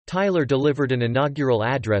 Tyler delivered an inaugural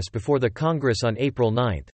address before the Congress on April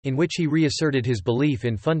 9, in which he reasserted his belief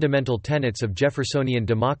in fundamental tenets of Jeffersonian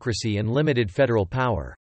democracy and limited federal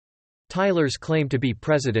power. Tyler's claim to be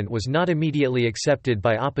president was not immediately accepted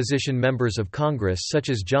by opposition members of Congress such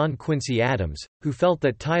as John Quincy Adams, who felt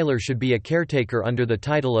that Tyler should be a caretaker under the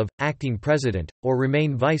title of acting president, or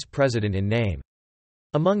remain vice president in name.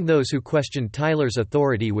 Among those who questioned Tyler's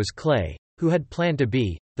authority was Clay, who had planned to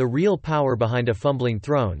be the real power behind a fumbling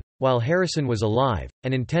throne, while Harrison was alive,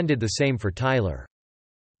 and intended the same for Tyler.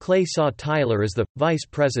 Clay saw Tyler as the vice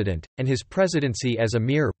president, and his presidency as a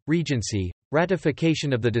mere regency.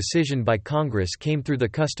 Ratification of the decision by Congress came through the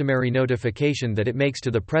customary notification that it makes to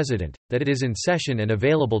the president, that it is in session and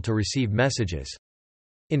available to receive messages.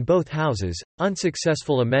 In both houses,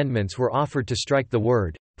 unsuccessful amendments were offered to strike the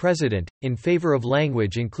word president, in favor of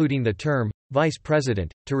language including the term vice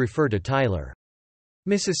president, to refer to Tyler.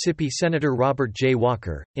 Mississippi Senator Robert J.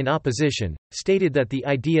 Walker, in opposition, stated that the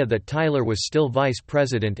idea that Tyler was still vice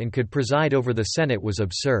president and could preside over the Senate was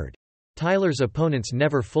absurd. Tyler's opponents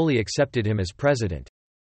never fully accepted him as president.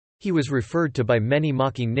 He was referred to by many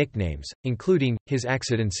mocking nicknames, including his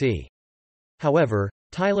Accidency. However,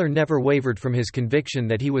 Tyler never wavered from his conviction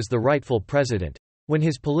that he was the rightful president. When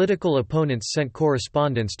his political opponents sent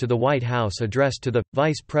correspondence to the White House addressed to the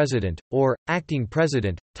vice president, or acting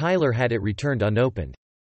president, Tyler had it returned unopened.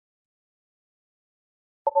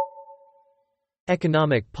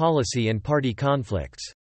 Economic policy and party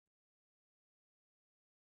conflicts.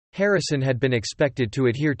 Harrison had been expected to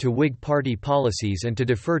adhere to Whig party policies and to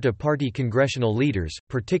defer to party congressional leaders,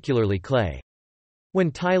 particularly Clay.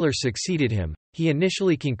 When Tyler succeeded him, he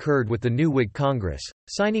initially concurred with the new Whig Congress,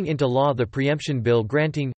 signing into law the preemption bill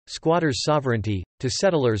granting squatters' sovereignty to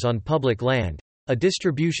settlers on public land, a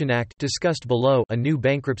distribution act discussed below, a new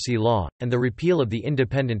bankruptcy law, and the repeal of the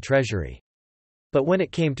independent treasury. But when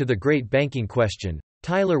it came to the great banking question,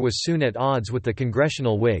 Tyler was soon at odds with the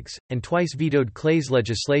congressional Whigs, and twice vetoed Clay's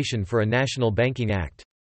legislation for a national banking act.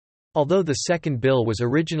 Although the second bill was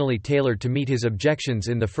originally tailored to meet his objections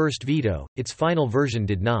in the first veto, its final version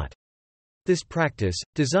did not. This practice,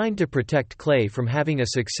 designed to protect Clay from having a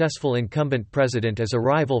successful incumbent president as a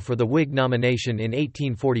rival for the Whig nomination in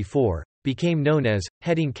 1844, became known as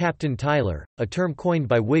heading Captain Tyler, a term coined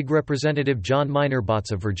by Whig Representative John Minor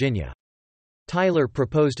Botts of Virginia. Tyler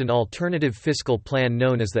proposed an alternative fiscal plan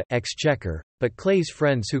known as the Exchequer, but Clay's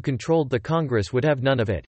friends who controlled the Congress would have none of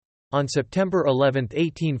it. On September 11,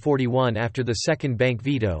 1841, after the second bank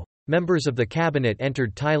veto, members of the cabinet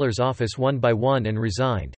entered Tyler's office one by one and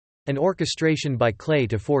resigned. An orchestration by Clay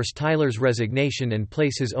to force Tyler's resignation and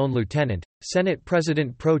place his own lieutenant, Senate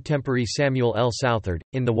President pro tempore Samuel L. Southard,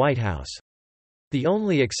 in the White House. The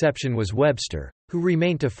only exception was Webster, who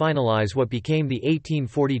remained to finalize what became the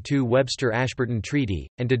 1842 Webster-Ashburton Treaty,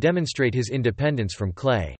 and to demonstrate his independence from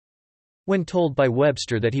Clay. When told by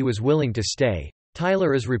Webster that he was willing to stay,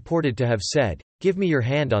 Tyler is reported to have said, "Give me your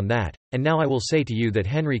hand on that, and now I will say to you that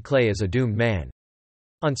Henry Clay is a doomed man."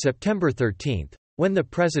 On September 13, when the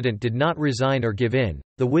president did not resign or give in,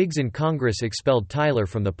 the Whigs in Congress expelled Tyler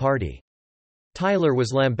from the party. Tyler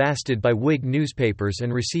was lambasted by Whig newspapers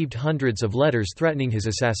and received hundreds of letters threatening his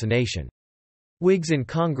assassination. Whigs in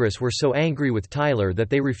Congress were so angry with Tyler that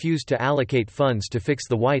they refused to allocate funds to fix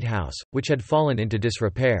the White House, which had fallen into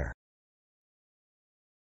disrepair.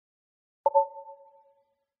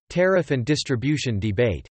 Tariff and distribution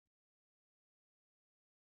debate.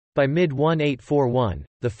 By mid-1841,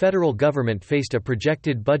 the federal government faced a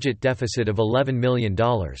projected budget deficit of $11 million.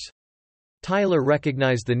 Tyler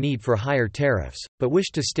recognized the need for higher tariffs, but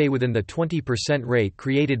wished to stay within the 20% rate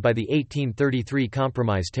created by the 1833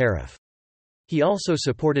 Compromise Tariff. He also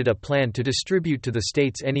supported a plan to distribute to the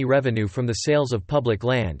states any revenue from the sales of public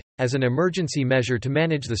land, as an emergency measure to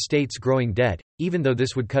manage the state's growing debt, even though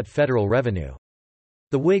this would cut federal revenue.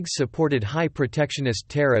 The Whigs supported high protectionist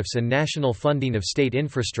tariffs and national funding of state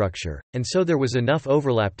infrastructure, and so there was enough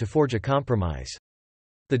overlap to forge a compromise.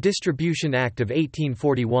 The Distribution Act of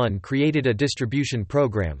 1841 created a distribution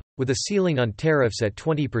program, with a ceiling on tariffs at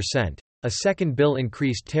 20%. A second bill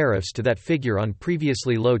increased tariffs to that figure on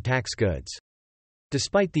previously low tax goods.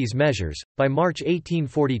 Despite these measures, by March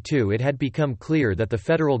 1842 it had become clear that the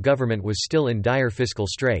federal government was still in dire fiscal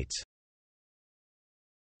straits.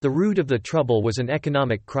 The root of the trouble was an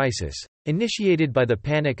economic crisis, initiated by the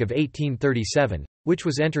Panic of 1837, which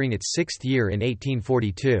was entering its sixth year in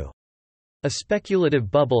 1842. A speculative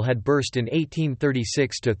bubble had burst in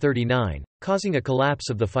 1836–39, causing a collapse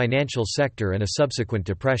of the financial sector and a subsequent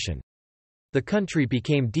depression. The country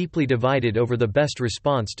became deeply divided over the best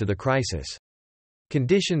response to the crisis.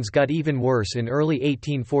 Conditions got even worse in early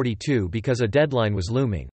 1842 because a deadline was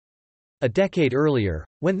looming. A decade earlier,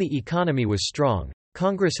 when the economy was strong,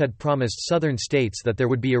 Congress had promised Southern states that there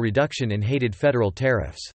would be a reduction in hated federal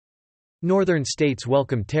tariffs. Northern states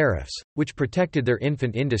welcomed tariffs, which protected their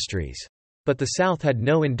infant industries. But the South had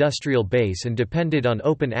no industrial base and depended on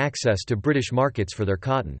open access to British markets for their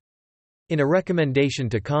cotton. In a recommendation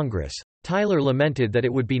to Congress, Tyler lamented that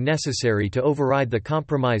it would be necessary to override the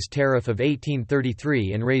Compromise Tariff of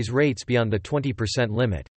 1833 and raise rates beyond the 20%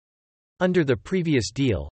 limit. Under the previous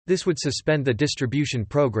deal, this would suspend the distribution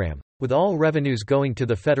program, with all revenues going to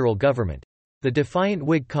the federal government. The defiant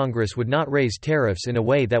Whig Congress would not raise tariffs in a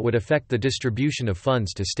way that would affect the distribution of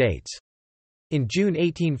funds to states. In June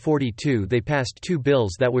 1842 they passed two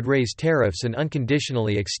bills that would raise tariffs and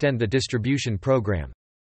unconditionally extend the distribution program.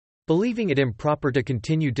 Believing it improper to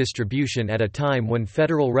continue distribution at a time when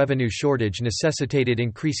federal revenue shortage necessitated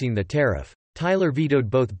increasing the tariff, Tyler vetoed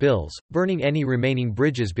both bills, burning any remaining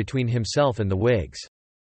bridges between himself and the Whigs.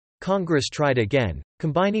 Congress tried again,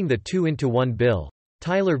 combining the two into one bill.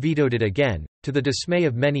 Tyler vetoed it again, to the dismay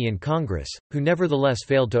of many in Congress, who nevertheless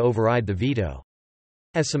failed to override the veto.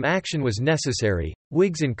 As some action was necessary,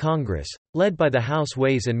 Whigs in Congress, led by the House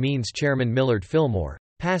Ways and Means Chairman Millard Fillmore,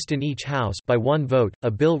 passed in each house by one vote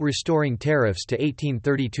a bill restoring tariffs to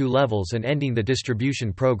 1832 levels and ending the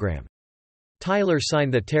distribution program. Tyler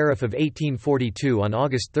signed the Tariff of 1842 on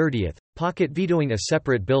August 30, pocket vetoing a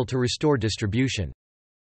separate bill to restore distribution.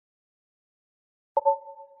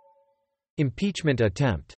 Impeachment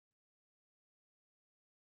attempt.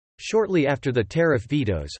 Shortly after the tariff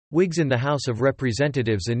vetoes, Whigs in the House of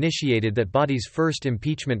Representatives initiated that body's first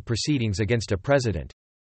impeachment proceedings against a president.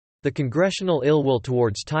 The congressional ill will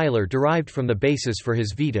towards Tyler derived from the basis for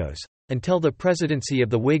his vetoes. Until the presidency of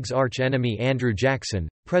the Whigs' arch-enemy Andrew Jackson,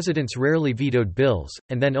 presidents rarely vetoed bills,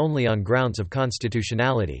 and then only on grounds of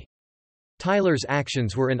constitutionality. Tyler's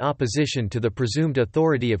actions were in opposition to the presumed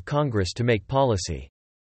authority of Congress to make policy.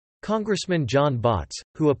 Congressman John Botts,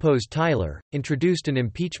 who opposed Tyler, introduced an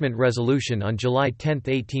impeachment resolution on July 10,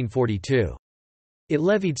 1842. It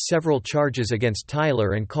levied several charges against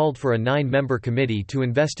Tyler and called for a 9-member committee to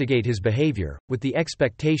investigate his behavior, with the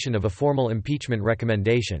expectation of a formal impeachment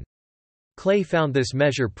recommendation. Clay found this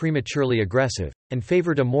measure prematurely aggressive, and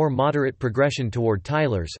favored a more moderate progression toward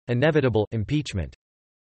Tyler's inevitable impeachment.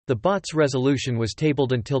 The Botts resolution was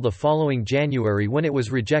tabled until the following January when it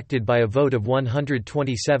was rejected by a vote of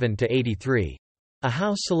 127 to 83. A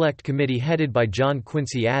House Select Committee headed by John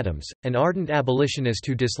Quincy Adams, an ardent abolitionist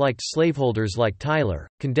who disliked slaveholders like Tyler,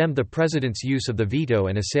 condemned the president's use of the veto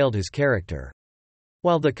and assailed his character.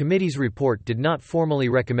 While the committee's report did not formally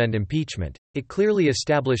recommend impeachment, it clearly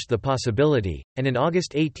established the possibility, and in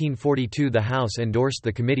August 1842 the House endorsed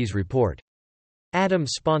the committee's report.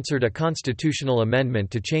 Adams sponsored a constitutional amendment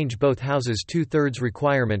to change both houses' two-thirds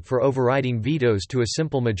requirement for overriding vetoes to a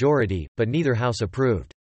simple majority, but neither house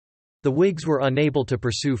approved. The Whigs were unable to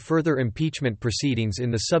pursue further impeachment proceedings in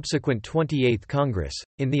the subsequent 28th Congress.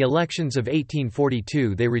 In the elections of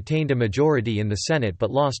 1842 they retained a majority in the Senate but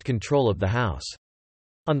lost control of the House.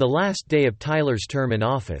 On the last day of Tyler's term in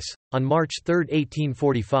office, on March 3,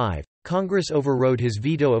 1845, Congress overrode his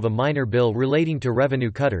veto of a minor bill relating to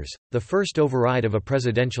revenue cutters, the first override of a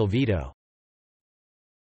presidential veto.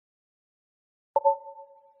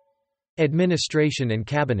 Administration and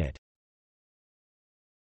cabinet.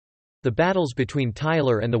 The battles between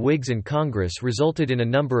Tyler and the Whigs in Congress resulted in a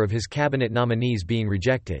number of his cabinet nominees being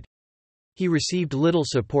rejected. He received little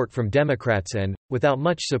support from Democrats and, without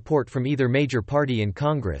much support from either major party in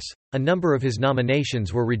Congress, a number of his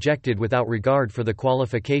nominations were rejected without regard for the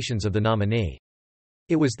qualifications of the nominee.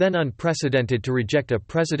 It was then unprecedented to reject a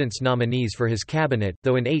president's nominees for his cabinet,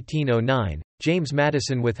 though in 1809, James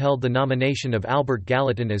Madison withheld the nomination of Albert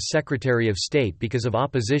Gallatin as Secretary of State because of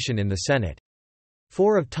opposition in the Senate.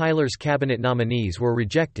 4 of Tyler's cabinet nominees were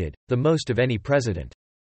rejected, the most of any president.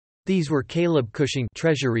 These were Caleb Cushing,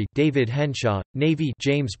 Treasury; David Henshaw, Navy;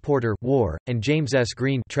 James Porter, War; and James S.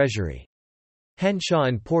 Greene, Treasury. Henshaw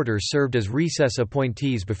and Porter served as recess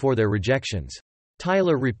appointees before their rejections.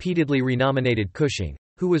 Tyler repeatedly renominated Cushing,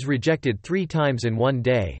 who was rejected 3 times in one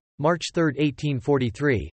day, March 3,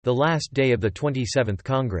 1843, the last day of the 27th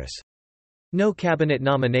Congress. No cabinet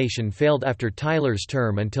nomination failed after Tyler's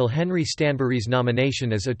term until Henry Stanbury's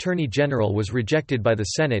nomination as Attorney General was rejected by the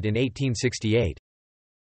Senate in 1868.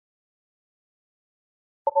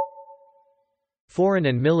 Foreign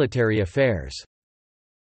and military affairs.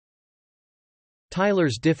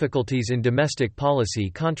 Tyler's difficulties in domestic policy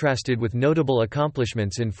contrasted with notable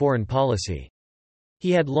accomplishments in foreign policy.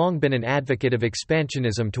 He had long been an advocate of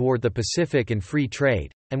expansionism toward the Pacific and free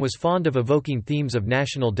trade, and was fond of evoking themes of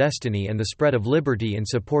national destiny and the spread of liberty in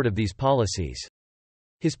support of these policies.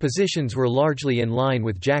 His positions were largely in line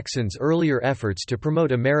with Jackson's earlier efforts to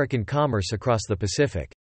promote American commerce across the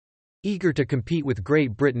Pacific. Eager to compete with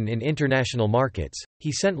Great Britain in international markets,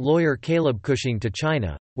 he sent lawyer Caleb Cushing to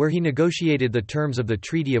China, where he negotiated the terms of the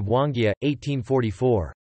Treaty of Wangjia,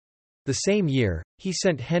 1844. The same year, he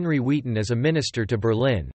sent Henry Wheaton as a minister to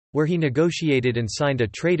Berlin, where he negotiated and signed a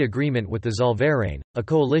trade agreement with the Zollverein, a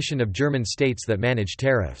coalition of German states that managed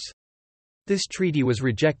tariffs. This treaty was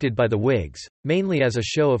rejected by the Whigs, mainly as a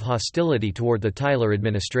show of hostility toward the Tyler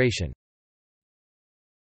administration.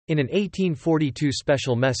 In an 1842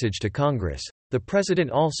 special message to Congress, the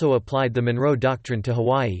President also applied the Monroe Doctrine to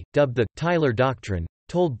Hawaii, dubbed the Tyler Doctrine,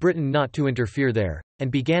 told Britain not to interfere there,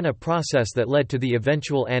 and began a process that led to the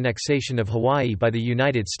eventual annexation of Hawaii by the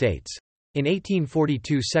United States. In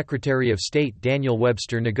 1842, Secretary of State Daniel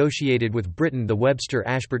Webster negotiated with Britain the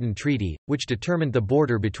Webster-Ashburton Treaty, which determined the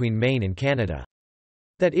border between Maine and Canada.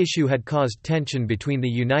 That issue had caused tension between the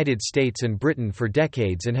United States and Britain for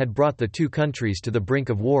decades and had brought the two countries to the brink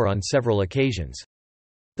of war on several occasions.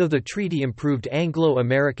 Though the treaty improved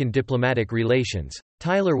Anglo-American diplomatic relations,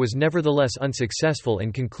 Tyler was nevertheless unsuccessful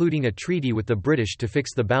in concluding a treaty with the British to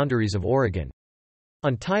fix the boundaries of Oregon.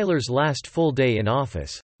 On Tyler's last full day in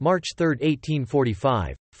office, March 3,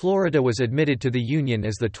 1845, Florida was admitted to the Union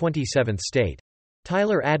as the 27th state.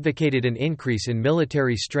 Tyler advocated an increase in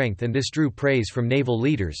military strength, and this drew praise from naval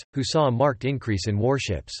leaders, who saw a marked increase in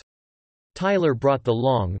warships. Tyler brought the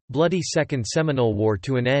long, bloody Second Seminole War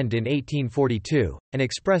to an end in 1842, and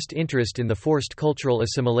expressed interest in the forced cultural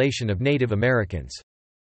assimilation of Native Americans.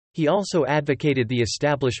 He also advocated the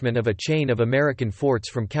establishment of a chain of American forts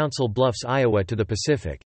from Council Bluffs, Iowa to the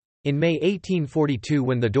Pacific. In May 1842,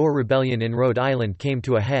 when the Dorr Rebellion in Rhode Island came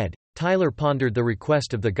to a head, Tyler pondered the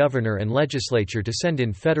request of the governor and legislature to send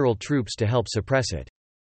in federal troops to help suppress it.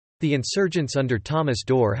 The insurgents under Thomas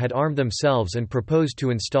Dorr had armed themselves and proposed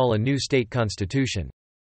to install a new state constitution.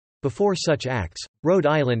 Before such acts, Rhode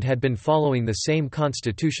Island had been following the same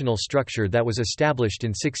constitutional structure that was established in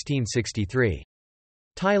 1663.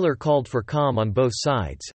 Tyler called for calm on both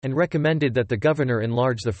sides, and recommended that the governor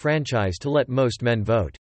enlarge the franchise to let most men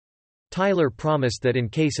vote. Tyler promised that in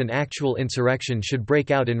case an actual insurrection should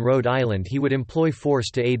break out in Rhode Island, he would employ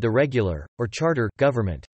force to aid the regular, or charter,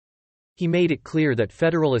 government. He made it clear that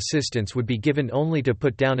federal assistance would be given only to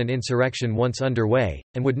put down an insurrection once underway,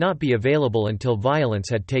 and would not be available until violence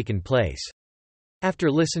had taken place.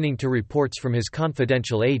 After listening to reports from his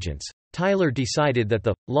confidential agents, Tyler decided that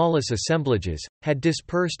the lawless assemblages had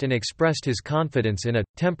dispersed and expressed his confidence in a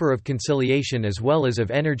temper of conciliation as well as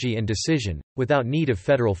of energy and decision, without need of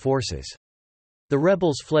federal forces. The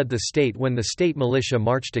rebels fled the state when the state militia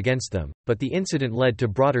marched against them, but the incident led to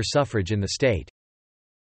broader suffrage in the state.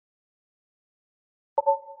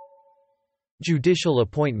 Judicial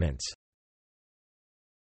appointments.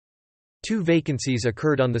 Two vacancies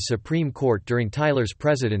occurred on the Supreme Court during Tyler's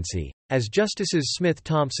presidency, as Justices Smith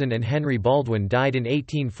Thompson and Henry Baldwin died in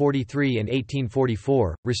 1843 and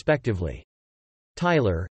 1844, respectively.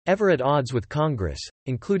 Tyler, ever at odds with Congress,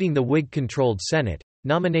 including the Whig-controlled Senate,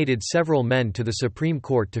 nominated several men to the Supreme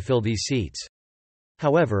Court to fill these seats.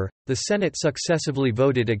 However, the Senate successively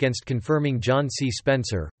voted against confirming John C.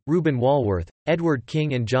 Spencer, Reuben Walworth, Edward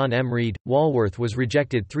King and John M. Reed. Walworth was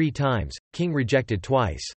rejected 3 times, King rejected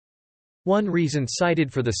twice. One reason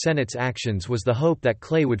cited for the Senate's actions was the hope that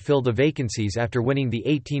Clay would fill the vacancies after winning the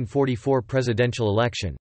 1844 presidential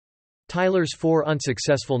election. Tyler's 4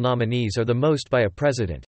 unsuccessful nominees are the most by a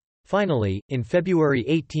president. Finally, in February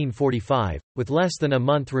 1845, with less than a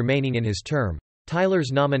month remaining in his term,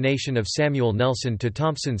 Tyler's nomination of Samuel Nelson to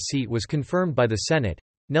Thompson's seat was confirmed by the Senate.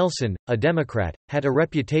 Nelson, a Democrat, had a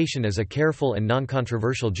reputation as a careful and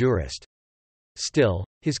non-controversial jurist. Still,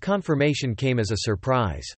 his confirmation came as a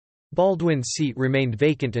surprise. Baldwin's seat remained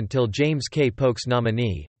vacant until James K. Polk's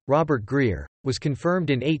nominee, Robert Grier, was confirmed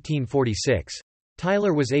in 1846.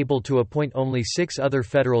 Tyler was able to appoint only 6 other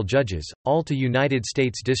federal judges, all to United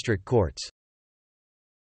States district courts.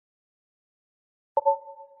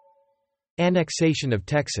 Annexation of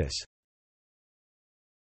Texas.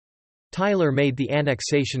 Tyler made the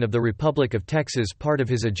annexation of the Republic of Texas part of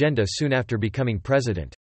his agenda soon after becoming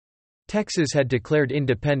president. Texas had declared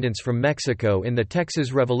independence from Mexico in the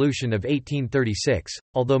Texas Revolution of 1836,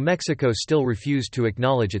 although Mexico still refused to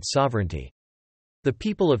acknowledge its sovereignty. The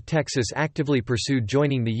people of Texas actively pursued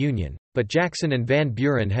joining the Union, but Jackson and Van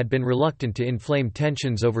Buren had been reluctant to inflame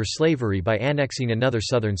tensions over slavery by annexing another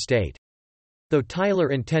southern state. Though Tyler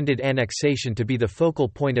intended annexation to be the focal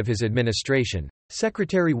point of his administration,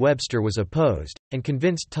 Secretary Webster was opposed, and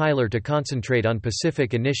convinced Tyler to concentrate on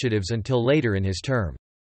Pacific initiatives until later in his term.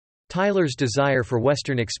 Tyler's desire for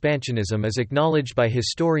Western expansionism is acknowledged by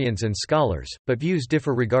historians and scholars, but views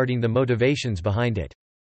differ regarding the motivations behind it.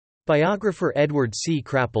 Biographer Edward C.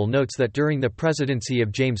 Crapple notes that during the presidency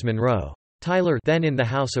of James Monroe, Tyler, then in the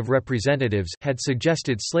House of Representatives, had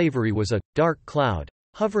suggested slavery was a dark cloud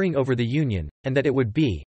hovering over the Union, and that it would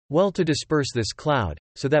be well to disperse this cloud,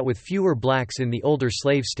 so that with fewer blacks in the older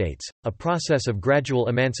slave states, a process of gradual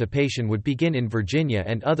emancipation would begin in Virginia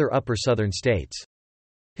and other upper Southern states.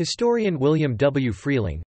 Historian William W.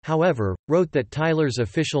 Freeling, however, wrote that Tyler's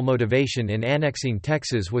official motivation in annexing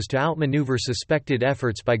Texas was to outmaneuver suspected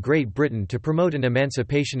efforts by Great Britain to promote an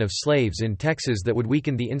emancipation of slaves in Texas that would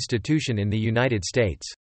weaken the institution in the United States.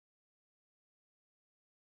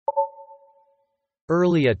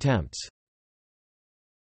 Early attempts.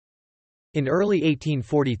 In early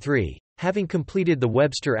 1843, having completed the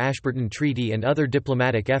Webster-Ashburton Treaty and other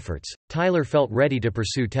diplomatic efforts, Tyler felt ready to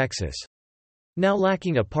pursue Texas. Now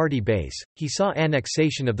lacking a party base, he saw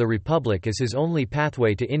annexation of the Republic as his only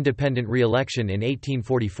pathway to independent re-election in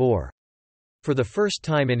 1844. For the first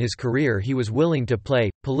time in his career he was willing to play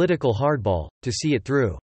political hardball, to see it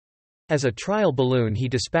through. As a trial balloon he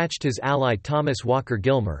dispatched his ally Thomas Walker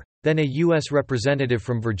Gilmer, then a U.S. representative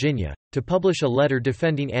from Virginia, to publish a letter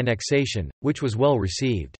defending annexation, which was well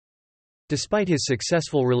received. Despite his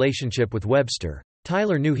successful relationship with Webster,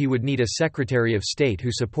 Tyler knew he would need a Secretary of State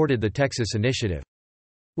who supported the Texas Initiative.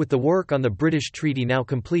 With the work on the British treaty now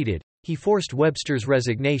completed, he forced Webster's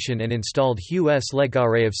resignation and installed Hugh S.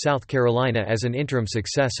 Legare of South Carolina as an interim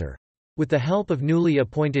successor. With the help of newly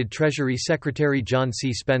appointed Treasury Secretary John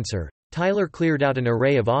C. Spencer, Tyler cleared out an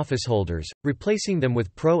array of officeholders, replacing them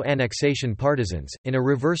with pro-annexation partisans, in a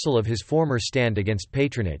reversal of his former stand against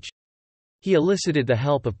patronage. He elicited the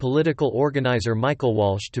help of political organizer Michael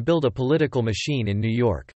Walsh to build a political machine in New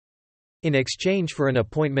York. In exchange for an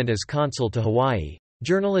appointment as consul to Hawaii,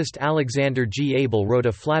 journalist Alexander G. Abel wrote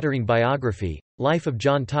a flattering biography, Life of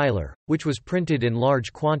John Tyler, which was printed in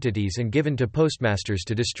large quantities and given to postmasters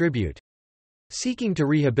to distribute. Seeking to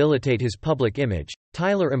rehabilitate his public image,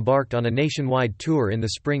 Tyler embarked on a nationwide tour in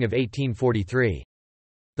the spring of 1843.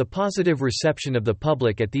 The positive reception of the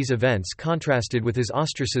public at these events contrasted with his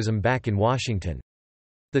ostracism back in Washington.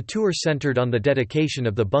 The tour centered on the dedication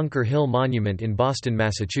of the Bunker Hill Monument in Boston,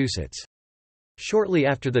 Massachusetts. Shortly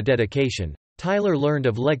after the dedication, Tyler learned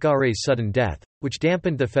of Legare's sudden death, which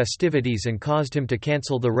dampened the festivities and caused him to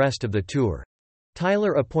cancel the rest of the tour.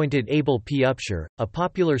 Tyler appointed Abel P. Upshur, a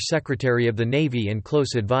popular Secretary of the Navy and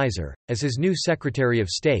close advisor, as his new Secretary of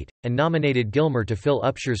State, and nominated Gilmer to fill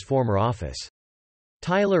Upshur's former office.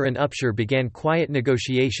 Tyler and Upshur began quiet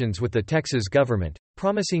negotiations with the Texas government,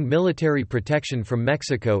 promising military protection from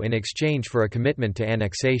Mexico in exchange for a commitment to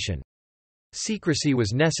annexation. Secrecy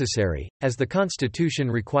was necessary, as the Constitution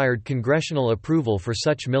required congressional approval for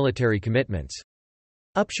such military commitments.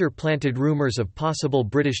 Upshur planted rumors of possible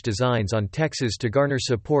British designs on Texas to garner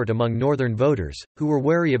support among Northern voters, who were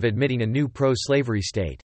wary of admitting a new pro-slavery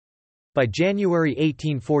state. By January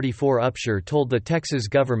 1844, Upshur told the Texas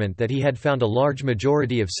government that he had found a large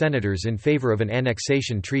majority of senators in favor of an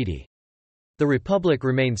annexation treaty. The Republic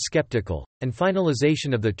remained skeptical, and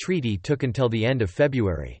finalization of the treaty took until the end of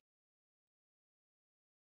February.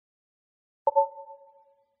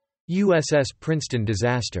 USS Princeton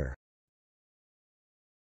disaster.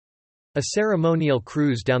 A ceremonial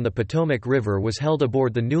cruise down the Potomac River was held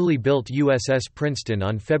aboard the newly built USS Princeton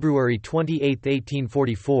on February 28,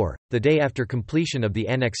 1844, the day after completion of the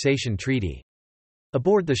annexation treaty.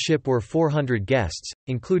 Aboard the ship were 400 guests,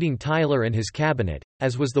 including Tyler and his cabinet,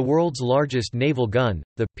 as was the world's largest naval gun,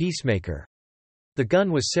 the Peacemaker. The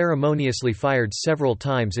gun was ceremoniously fired several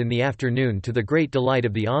times in the afternoon to the great delight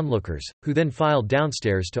of the onlookers, who then filed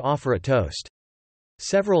downstairs to offer a toast.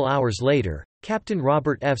 Several hours later, Captain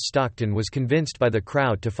Robert F. Stockton was convinced by the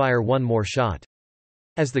crowd to fire one more shot.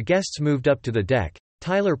 As the guests moved up to the deck,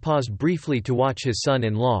 Tyler paused briefly to watch his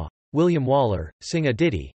son-in-law, William Waller, sing a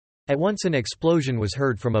ditty. At once an explosion was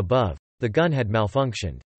heard from above. The gun had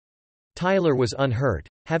malfunctioned. Tyler was unhurt,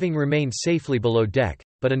 having remained safely below deck,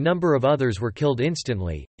 but a number of others were killed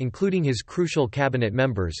instantly, including his crucial cabinet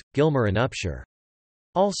members, Gilmer and Upshur.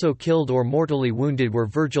 Also killed or mortally wounded were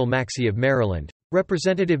Virgil Maxey of Maryland,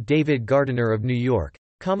 Representative David Gardiner of New York,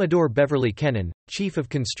 Commodore Beverly Kennan, Chief of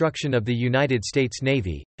Construction of the United States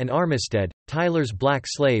Navy, and Armistead, Tyler's black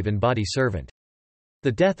slave and body servant.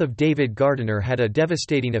 The death of David Gardiner had a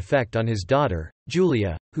devastating effect on his daughter,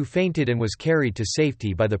 Julia, who fainted and was carried to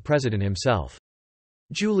safety by the President himself.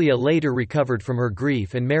 Julia later recovered from her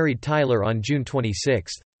grief and married Tyler on June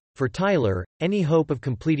 26. For Tyler, any hope of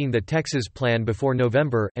completing the Texas Plan before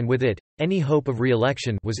November, and with it, any hope of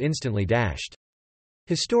re-election, was instantly dashed.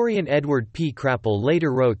 Historian Edward P. Crapple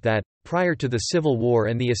later wrote that, prior to the Civil War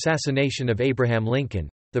and the assassination of Abraham Lincoln,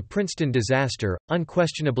 the Princeton disaster,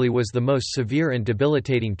 unquestionably was the most severe and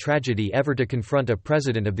debilitating tragedy ever to confront a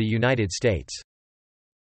President of the United States.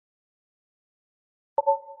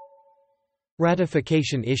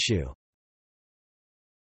 Ratification issue.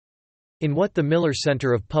 In what the Miller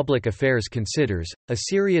Center of Public Affairs considers a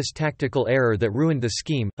serious tactical error that ruined the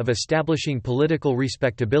scheme of establishing political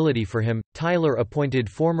respectability for him, Tyler appointed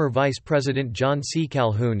former Vice President John C.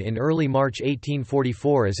 Calhoun in early March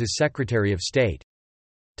 1844 as his Secretary of State.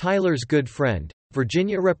 Tyler's good friend,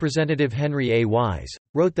 Virginia Representative Henry A. Wise,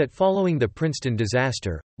 wrote that following the Princeton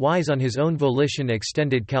disaster, Wise on his own volition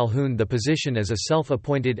extended Calhoun the position as a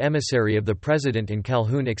self-appointed emissary of the president, and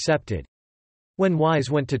Calhoun accepted. When Wise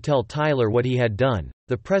went to tell Tyler what he had done,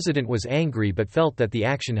 the president was angry but felt that the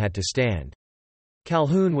action had to stand.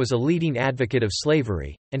 Calhoun was a leading advocate of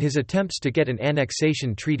slavery, and his attempts to get an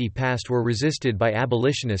annexation treaty passed were resisted by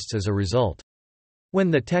abolitionists as a result. When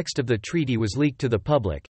the text of the treaty was leaked to the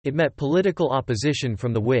public, it met political opposition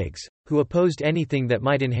from the Whigs, who opposed anything that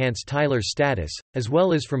might enhance Tyler's status, as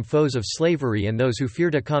well as from foes of slavery and those who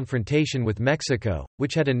feared a confrontation with Mexico,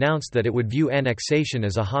 which had announced that it would view annexation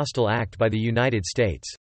as a hostile act by the United States.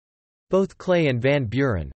 Both Clay and Van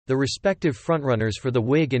Buren, the respective frontrunners for the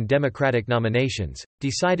Whig and Democratic nominations,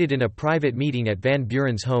 decided in a private meeting at Van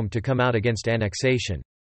Buren's home to come out against annexation.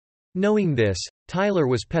 Knowing this, Tyler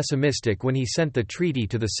was pessimistic when he sent the treaty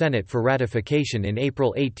to the Senate for ratification in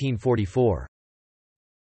April 1844.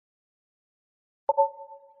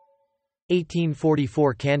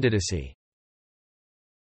 1844 candidacy.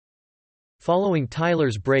 Following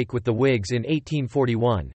Tyler's break with the Whigs in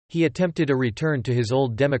 1841, he attempted a return to his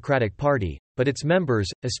old Democratic Party, but its members,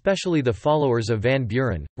 especially the followers of Van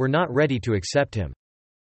Buren, were not ready to accept him.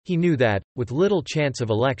 He knew that, with little chance of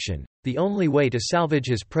election, the only way to salvage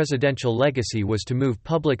his presidential legacy was to move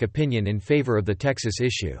public opinion in favor of the Texas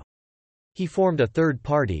issue. He formed a third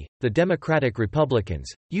party, the Democratic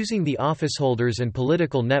Republicans, using the officeholders and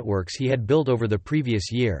political networks he had built over the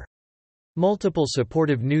previous year. Multiple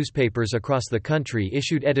supportive newspapers across the country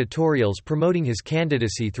issued editorials promoting his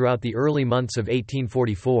candidacy throughout the early months of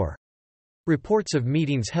 1844. Reports of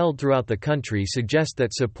meetings held throughout the country suggest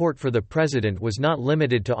that support for the president was not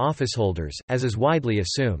limited to officeholders, as is widely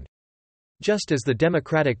assumed. Just as the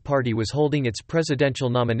Democratic Party was holding its presidential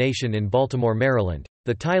nomination in Baltimore, Maryland,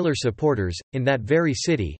 the Tyler supporters, in that very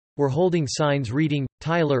city, were holding signs reading,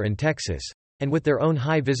 "Tyler and Texas," and with their own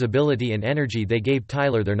high visibility and energy they gave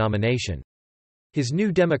Tyler their nomination. His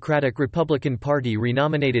new Democratic-Republican Party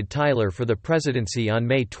renominated Tyler for the presidency on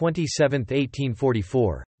May 27,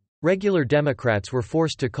 1844. Regular Democrats were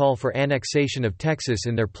forced to call for annexation of Texas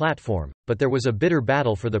in their platform, but there was a bitter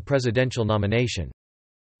battle for the presidential nomination.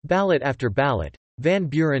 Ballot after ballot, Van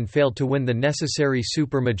Buren failed to win the necessary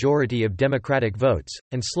supermajority of Democratic votes,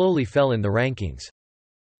 and slowly fell in the rankings.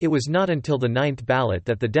 It was not until the ninth ballot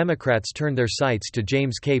that the Democrats turned their sights to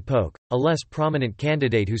James K. Polk, a less prominent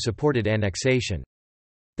candidate who supported annexation.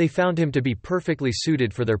 They found him to be perfectly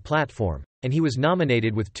suited for their platform, and he was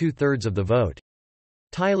nominated with 2/3 of the vote.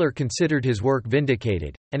 Tyler considered his work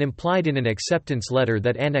vindicated, and implied in an acceptance letter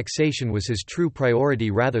that annexation was his true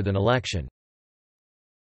priority rather than election.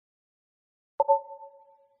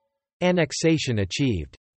 Annexation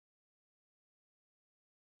achieved.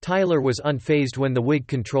 Tyler was unfazed when the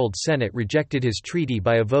Whig-controlled Senate rejected his treaty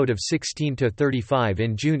by a vote of 16 to 35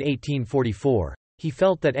 in June 1844. He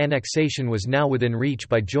felt that annexation was now within reach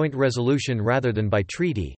by joint resolution rather than by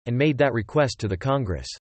treaty, and made that request to the Congress.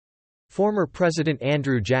 Former President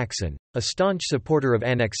Andrew Jackson, a staunch supporter of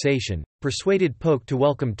annexation, persuaded Polk to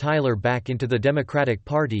welcome Tyler back into the Democratic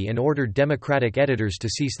Party and ordered Democratic editors to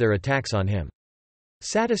cease their attacks on him.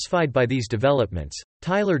 Satisfied by these developments,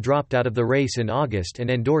 Tyler dropped out of the race in August and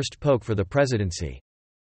endorsed Polk for the presidency.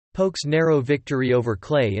 Polk's narrow victory over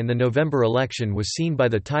Clay in the November election was seen by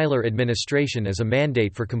the Tyler administration as a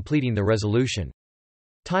mandate for completing the resolution.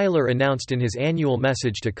 Tyler announced in his annual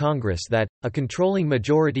message to Congress that, a controlling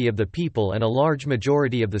majority of the people and a large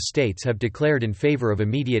majority of the states have declared in favor of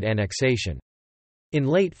immediate annexation. In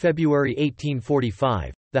late February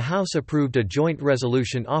 1845, the House approved a joint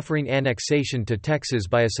resolution offering annexation to Texas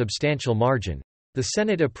by a substantial margin. The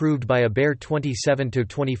Senate approved by a bare 27 to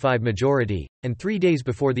 25 majority, and 3 days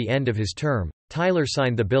before the end of his term, Tyler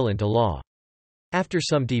signed the bill into law. After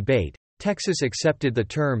some debate, Texas accepted the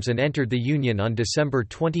terms and entered the Union on December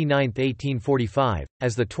 29, 1845,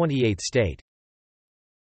 as the 28th state.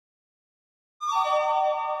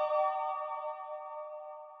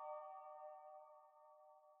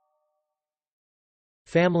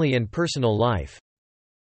 Family and personal life.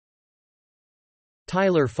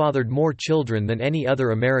 Tyler fathered more children than any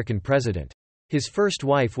other American president. His first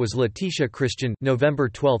wife was Letitia Christian (November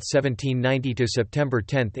 12, 1790 to September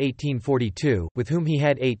 10, 1842), with whom he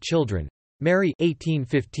had 8 children. Mary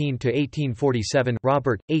 (1815–1847),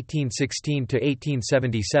 Robert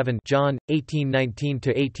 (1816–1877), John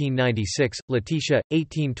 (1819–1896), Letitia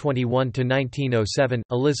 (1821–1907),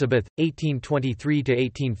 Elizabeth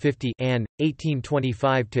 (1823–1850), Anne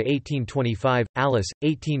 (1825–1825), Alice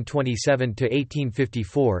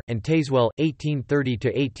 (1827–1854), and Tazewell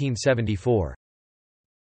 (1830–1874).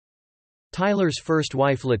 Tyler's first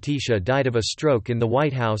wife Letitia died of a stroke in the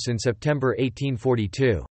White House in September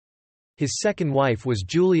 1842. His second wife was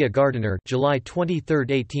Julia Gardiner (July 23,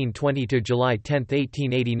 1820 to July 10,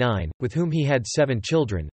 1889), with whom he had 7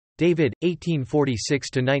 children: David (1846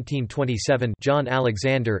 to 1927), John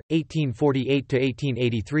Alexander (1848 to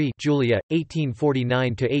 1883), Julia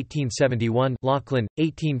 (1849 to 1871), Lachlan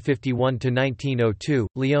 (1851 to 1902),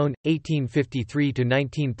 Leon (1853 to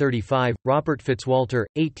 1935), Robert Fitzwalter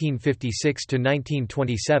 (1856 to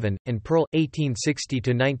 1927), and Pearl (1860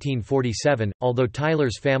 to 1947). Although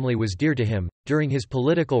Tyler's family was dear to him, during his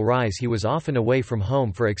political rise he was often away from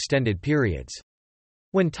home for extended periods.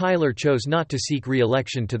 When Tyler chose not to seek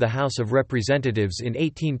re-election to the House of Representatives in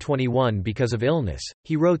 1821 because of illness,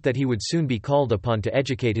 he wrote that he would soon be called upon to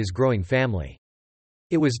educate his growing family.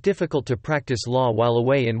 It was difficult to practice law while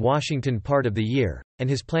away in Washington part of the year, and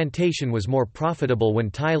his plantation was more profitable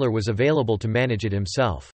when Tyler was available to manage it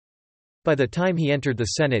himself. By the time he entered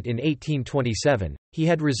the Senate in 1827, he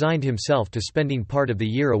had resigned himself to spending part of the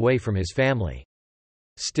year away from his family.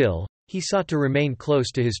 Still, he sought to remain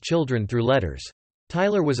close to his children through letters.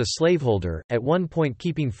 Tyler was a slaveholder, at one point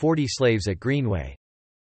keeping 40 slaves at Greenway.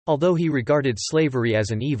 Although he regarded slavery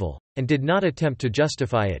as an evil, and did not attempt to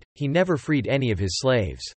justify it, he never freed any of his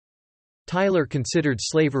slaves. Tyler considered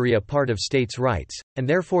slavery a part of states' rights, and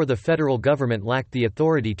therefore the federal government lacked the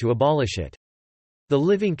authority to abolish it. The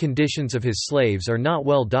living conditions of his slaves are not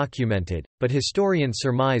well documented, but historians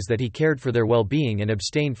surmise that he cared for their well-being and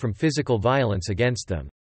abstained from physical violence against them.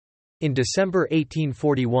 In December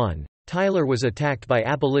 1841, Tyler was attacked by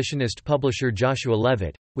abolitionist publisher Joshua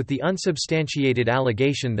Leavitt, with the unsubstantiated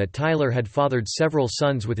allegation that Tyler had fathered several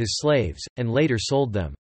sons with his slaves, and later sold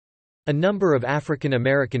them. A number of African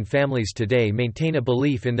American families today maintain a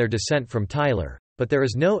belief in their descent from Tyler, but there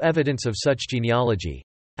is no evidence of such genealogy.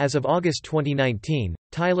 As of August 2019,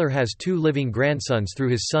 Tyler has 2 living grandsons through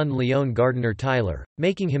his son Leon Gardiner Tyler,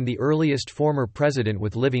 making him the earliest former president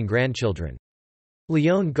with living grandchildren.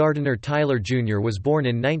 Leon Gardiner Tyler Jr. was born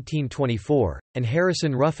in 1924, and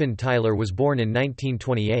Harrison Ruffin Tyler was born in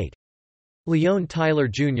 1928. Leon Tyler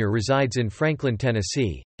Jr. resides in Franklin,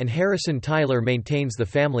 Tennessee, and Harrison Tyler maintains the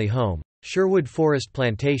family home, Sherwood Forest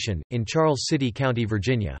Plantation, in Charles City County,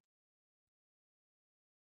 Virginia.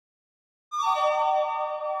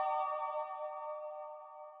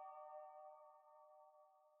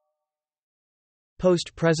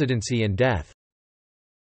 Post-presidency and death.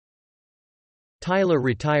 Tyler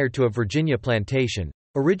retired to a Virginia plantation,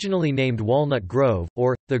 originally named Walnut Grove,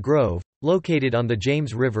 or, The Grove, located on the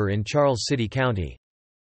James River in Charles City County.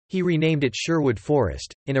 He renamed it Sherwood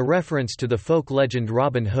Forest, in a reference to the folk legend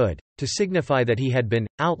Robin Hood, to signify that he had been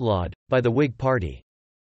outlawed by the Whig Party.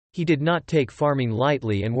 He did not take farming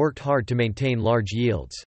lightly and worked hard to maintain large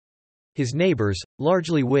yields. His neighbors,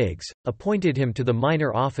 largely Whigs, appointed him to the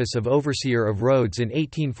minor office of Overseer of Roads in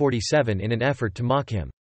 1847 in an effort to mock him.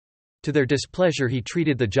 To their displeasure he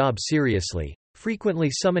treated the job seriously, frequently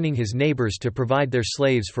summoning his neighbors to provide their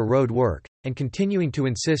slaves for road work, and continuing to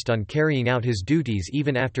insist on carrying out his duties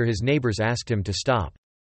even after his neighbors asked him to stop.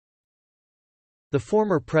 The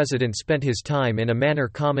former president spent his time in a manner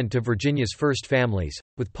common to Virginia's first families,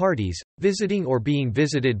 with parties, visiting or being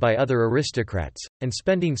visited by other aristocrats, and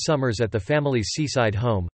spending summers at the family's seaside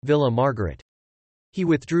home, Villa Margaret. He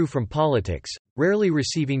withdrew from politics, rarely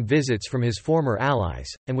receiving visits from his former allies,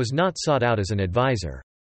 and was not sought out as an advisor.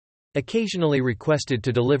 Occasionally requested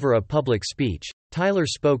to deliver a public speech, Tyler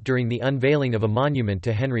spoke during the unveiling of a monument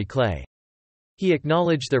to Henry Clay. He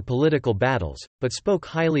acknowledged their political battles, but spoke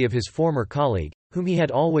highly of his former colleague, whom he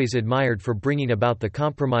had always admired for bringing about the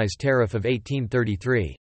Compromise Tariff of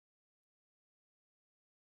 1833.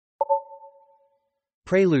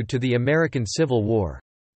 Prelude to the American Civil War.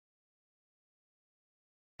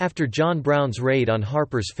 After John Brown's raid on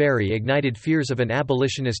Harper's Ferry ignited fears of an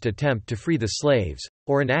abolitionist attempt to free the slaves,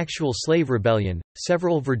 or an actual slave rebellion,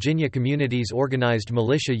 several Virginia communities organized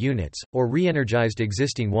militia units, or re-energized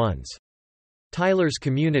existing ones. Tyler's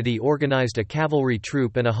community organized a cavalry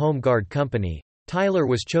troop and a home guard company. Tyler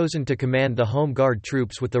was chosen to command the home guard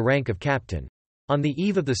troops with the rank of captain. On the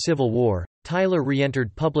eve of the Civil War, Tyler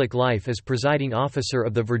re-entered public life as presiding officer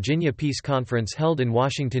of the Virginia Peace Conference held in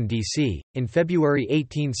Washington, D.C., in February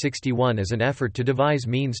 1861 as an effort to devise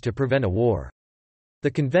means to prevent a war. The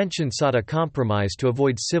convention sought a compromise to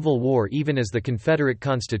avoid civil war even as the Confederate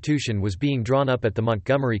Constitution was being drawn up at the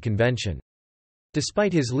Montgomery Convention.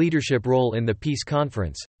 Despite his leadership role in the peace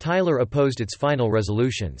conference, Tyler opposed its final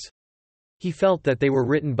resolutions. He felt that they were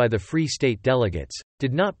written by the free state delegates,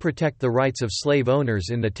 did not protect the rights of slave owners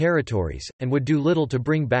in the territories, and would do little to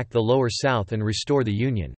bring back the Lower South and restore the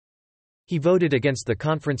Union. He voted against the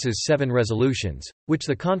conference's 7 resolutions, which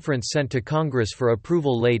the conference sent to Congress for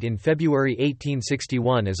approval late in February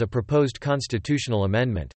 1861 as a proposed constitutional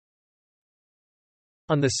amendment.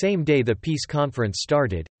 On the same day the peace conference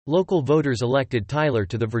started, local voters elected Tyler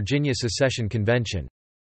to the Virginia Secession Convention.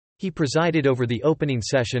 He presided over the opening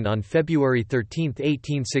session on February 13,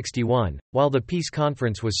 1861, while the peace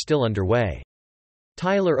conference was still underway.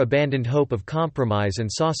 Tyler abandoned hope of compromise and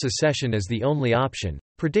saw secession as the only option,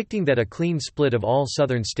 predicting that a clean split of all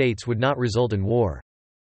Southern states would not result in war.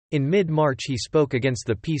 In mid-March he spoke against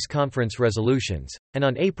the peace conference resolutions, and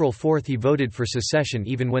on April 4 he voted for secession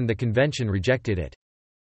even when the convention rejected it.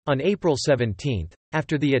 On April 17,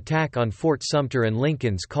 after the attack on Fort Sumter and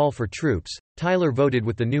Lincoln's call for troops, Tyler voted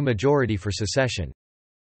with the new majority for secession.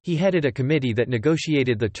 He headed a committee that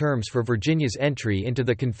negotiated the terms for Virginia's entry into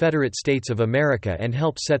the Confederate States of America and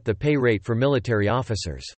helped set the pay rate for military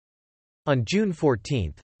officers. On June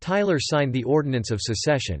 14, Tyler signed the Ordinance of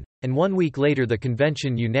Secession, and 1 week later the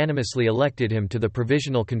convention unanimously elected him to the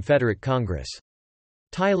Provisional Confederate Congress.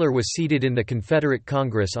 Tyler was seated in the Confederate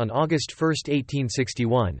Congress on August 1,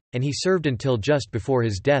 1861, and he served until just before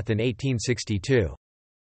his death in 1862.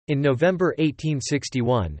 In November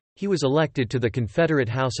 1861, he was elected to the Confederate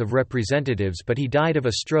House of Representatives, but he died of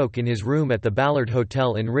a stroke in his room at the Ballard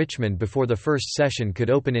Hotel in Richmond before the first session could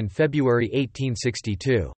open in February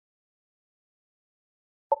 1862.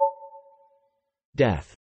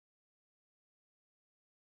 Death.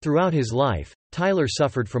 Throughout his life, Tyler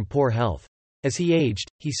suffered from poor health. As he aged,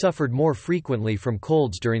 he suffered more frequently from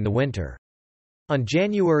colds during the winter. On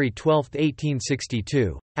January 12,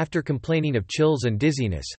 1862, after complaining of chills and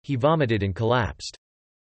dizziness, he vomited and collapsed.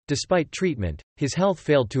 Despite treatment, his health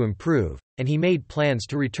failed to improve, and he made plans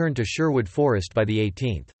to return to Sherwood Forest by the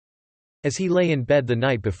 18th. As he lay in bed the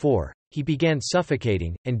night before, he began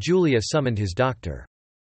suffocating, and Julia summoned his doctor.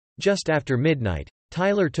 Just after midnight,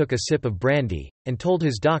 Tyler took a sip of brandy, and told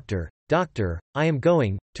his doctor, "Doctor, I am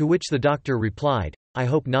going," to which the doctor replied, "I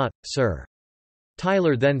hope not, sir."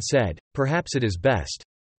 Tyler then said, "Perhaps it is best."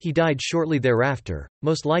 He died shortly thereafter,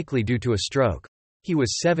 most likely due to a stroke. He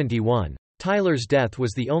was 71. Tyler's death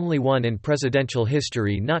was the only one in presidential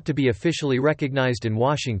history not to be officially recognized in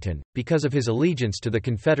Washington, because of his allegiance to the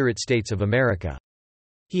Confederate States of America.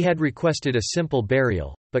 He had requested a simple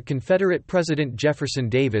burial, but Confederate President Jefferson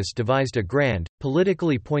Davis devised a grand,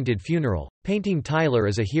 politically pointed funeral, painting Tyler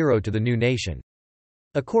as a hero to the new nation.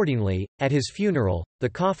 Accordingly, at his funeral, the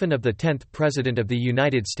coffin of the 10th President of the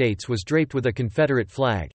United States was draped with a Confederate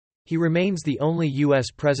flag. He remains the only U.S.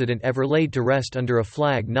 president ever laid to rest under a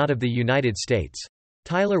flag not of the United States.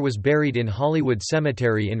 Tyler was buried in Hollywood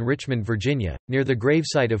Cemetery in Richmond, Virginia, near the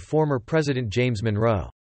gravesite of former President James Monroe.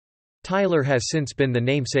 Tyler has since been the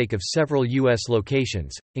namesake of several U.S.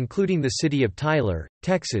 locations, including the city of Tyler,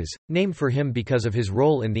 Texas, named for him because of his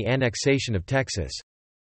role in the annexation of Texas.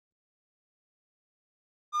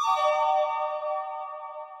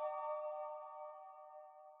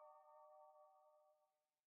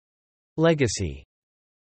 Legacy.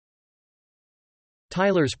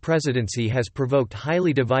 Tyler's presidency has provoked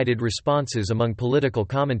highly divided responses among political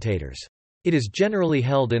commentators. It is generally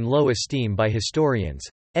held in low esteem by historians.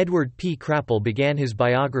 Edward P. Crapple began his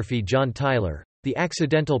biography John Tyler, The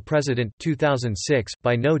Accidental President 2006,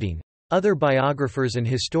 by noting, "Other biographers and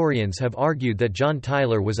historians have argued that John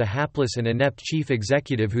Tyler was a hapless and inept chief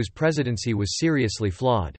executive whose presidency was seriously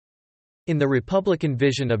flawed." In The Republican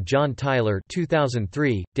Vision of John Tyler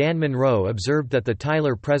 2003, Dan Munro observed that the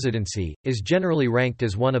Tyler presidency is generally ranked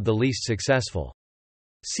as one of the least successful.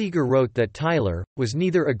 Seeger wrote that Tyler was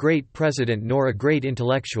neither a great president nor a great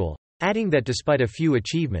intellectual, adding that despite a few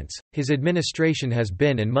achievements, his administration has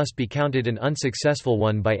been and must be counted an unsuccessful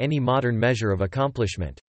one by any modern measure of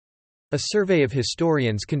accomplishment. A survey of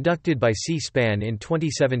historians conducted by C-SPAN in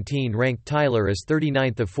 2017 ranked Tyler as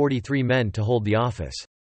 39th of 43 men to hold the office.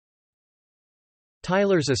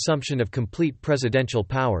 Tyler's assumption of complete presidential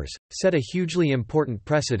powers set a hugely important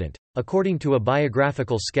precedent, according to a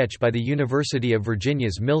biographical sketch by the University of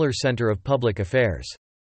Virginia's Miller Center of Public Affairs.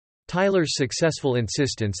 Tyler's successful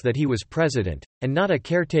insistence that he was president, and not a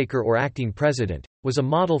caretaker or acting president, was a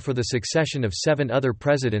model for the succession of 7 other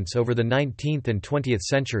presidents over the 19th and 20th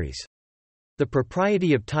centuries. The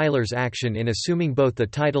propriety of Tyler's action in assuming both the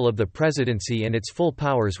title of the presidency and its full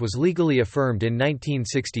powers was legally affirmed in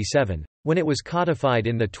 1967, when it was codified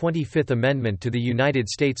in the 25th Amendment to the United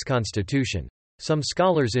States Constitution. Some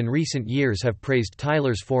scholars in recent years have praised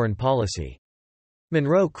Tyler's foreign policy.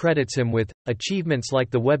 Monroe credits him with achievements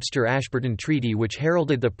like the Webster-Ashburton Treaty, which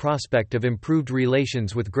heralded the prospect of improved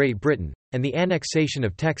relations with Great Britain, and the Annexation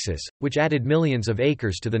of Texas, which added millions of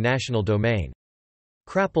acres to the national domain.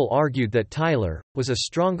 Krappel argued that Tyler was a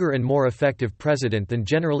stronger and more effective president than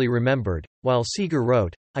generally remembered, while Seeger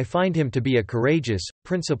wrote, "I find him to be a courageous,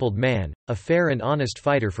 principled man, a fair and honest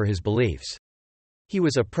fighter for his beliefs. He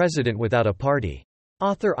was a president without a party."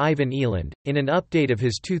 Author Ivan Eland, in an update of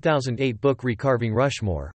his 2008 book Recarving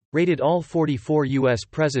Rushmore, rated all 44 U.S.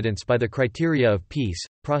 presidents by the criteria of peace,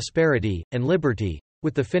 prosperity, and liberty.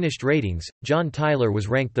 With the finished ratings, John Tyler was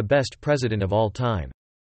ranked the best president of all time.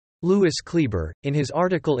 Louis Kleber, in his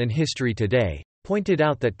article in History Today, pointed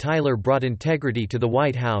out that Tyler brought integrity to the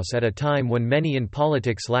White House at a time when many in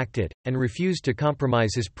politics lacked it, and refused to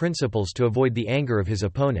compromise his principles to avoid the anger of his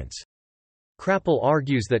opponents. Krappel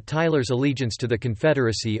argues that Tyler's allegiance to the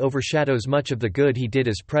Confederacy overshadows much of the good he did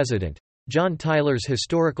as president. John Tyler's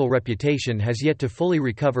historical reputation has yet to fully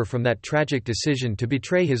recover from that tragic decision to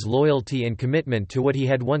betray his loyalty and commitment to what he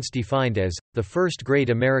had once defined as the first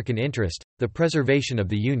great American interest, the preservation of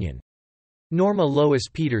the Union. Norma Lois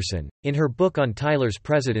Peterson, in her book on Tyler's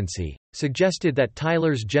presidency, suggested that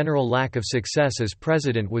Tyler's general lack of success as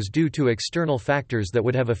president was due to external factors that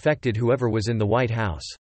would have affected whoever was in the White House.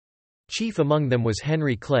 Chief among them was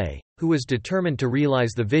Henry Clay, who was determined to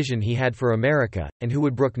realize the vision he had for America, and who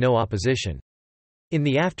would brook no opposition. In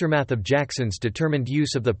the aftermath of Jackson's determined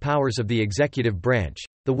use of the powers of the executive branch,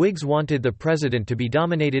 the Whigs wanted the president to be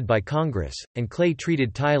dominated by Congress, and Clay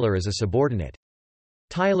treated Tyler as a subordinate.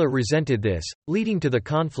 Tyler resented this, leading to the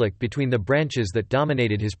conflict between the branches that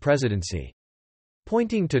dominated his presidency.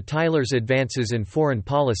 Pointing to Tyler's advances in foreign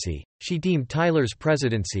policy, she deemed Tyler's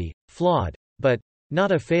presidency flawed, but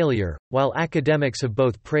not a failure. While academics have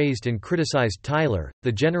both praised and criticized Tyler,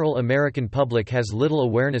 the general American public has little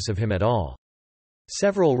awareness of him at all.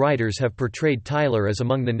 Several writers have portrayed Tyler as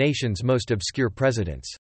among the nation's most obscure presidents.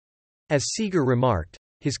 As Seeger remarked,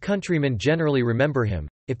 his countrymen generally remember him,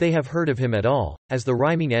 if they have heard of him at all, as the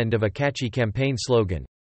rhyming end of a catchy campaign slogan.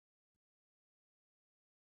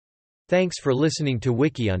 Thanks for listening to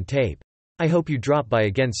Wiki-On-Tape. I hope you drop by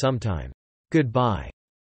again sometime. Goodbye.